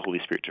bride of the Holy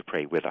Spirit, to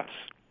pray with us.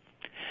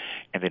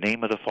 In the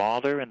name of the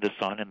Father, and the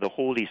Son, and the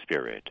Holy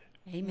Spirit.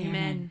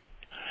 Amen.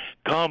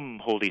 Come,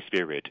 Holy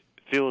Spirit,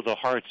 fill the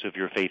hearts of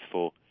your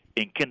faithful,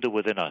 enkindle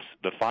within us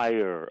the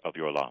fire of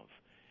your love.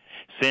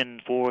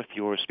 Send forth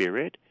your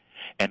Spirit,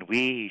 and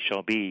we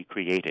shall be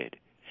created,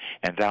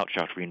 and thou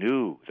shalt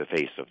renew the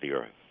face of the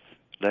earth.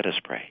 Let us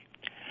pray.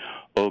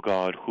 O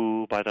God,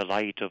 who by the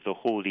light of the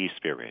Holy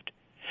Spirit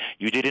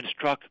you did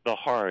instruct the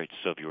hearts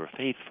of your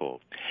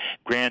faithful,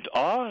 grant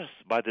us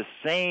by the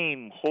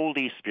same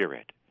Holy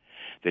Spirit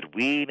that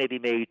we may be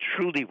made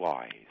truly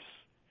wise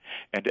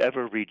and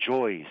ever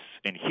rejoice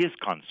in his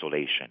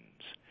consolations.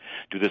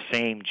 To the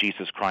same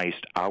Jesus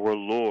Christ our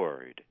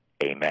Lord.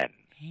 Amen.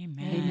 Amen.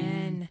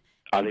 Amen.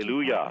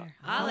 Hallelujah.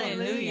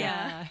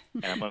 Hallelujah.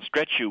 And I'm going to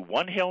stretch you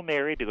one Hail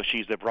Mary because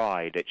she's the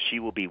bride, that she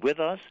will be with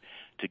us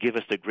to give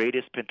us the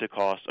greatest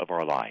Pentecost of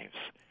our lives.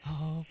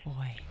 Oh,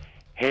 boy.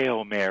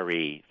 Hail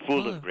Mary,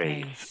 full of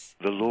grace,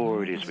 the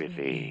Lord is with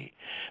thee.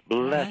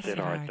 Blessed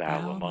art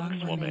thou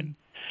amongst women,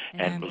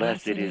 and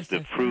blessed is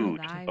the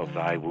fruit of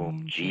thy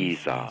womb,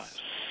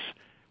 Jesus.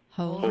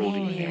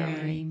 Holy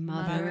Mary,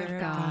 Mother of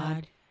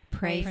God,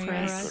 pray for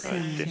us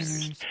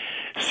sinners.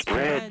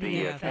 Spread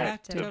the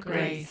effect of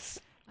grace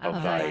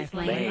of thy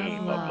flame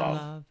of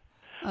love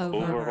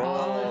over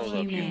all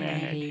of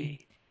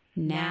humanity,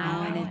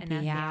 now and at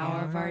the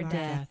hour of our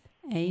death.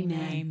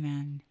 Amen.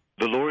 Amen.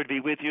 The Lord be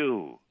with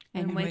you.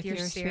 And with your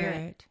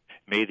spirit.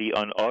 May the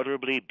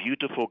unutterably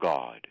beautiful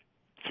God,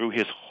 through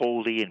his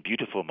holy and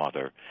beautiful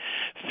mother,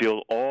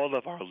 fill all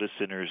of our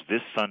listeners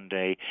this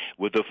Sunday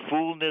with the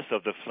fullness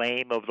of the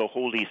flame of the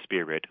Holy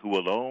Spirit, who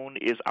alone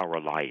is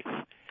our life.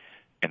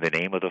 In the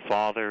name of the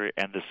Father,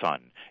 and the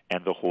Son,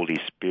 and the Holy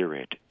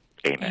Spirit.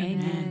 Amen.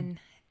 Amen.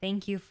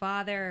 Thank you,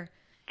 Father.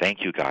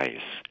 Thank you, guys.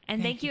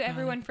 And thank you, Father.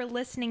 everyone, for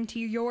listening to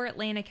your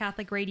Atlanta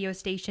Catholic radio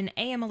station,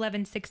 AM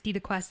 1160 The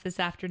Quest, this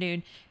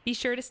afternoon. Be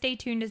sure to stay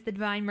tuned as the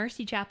Divine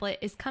Mercy Chaplet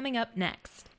is coming up next.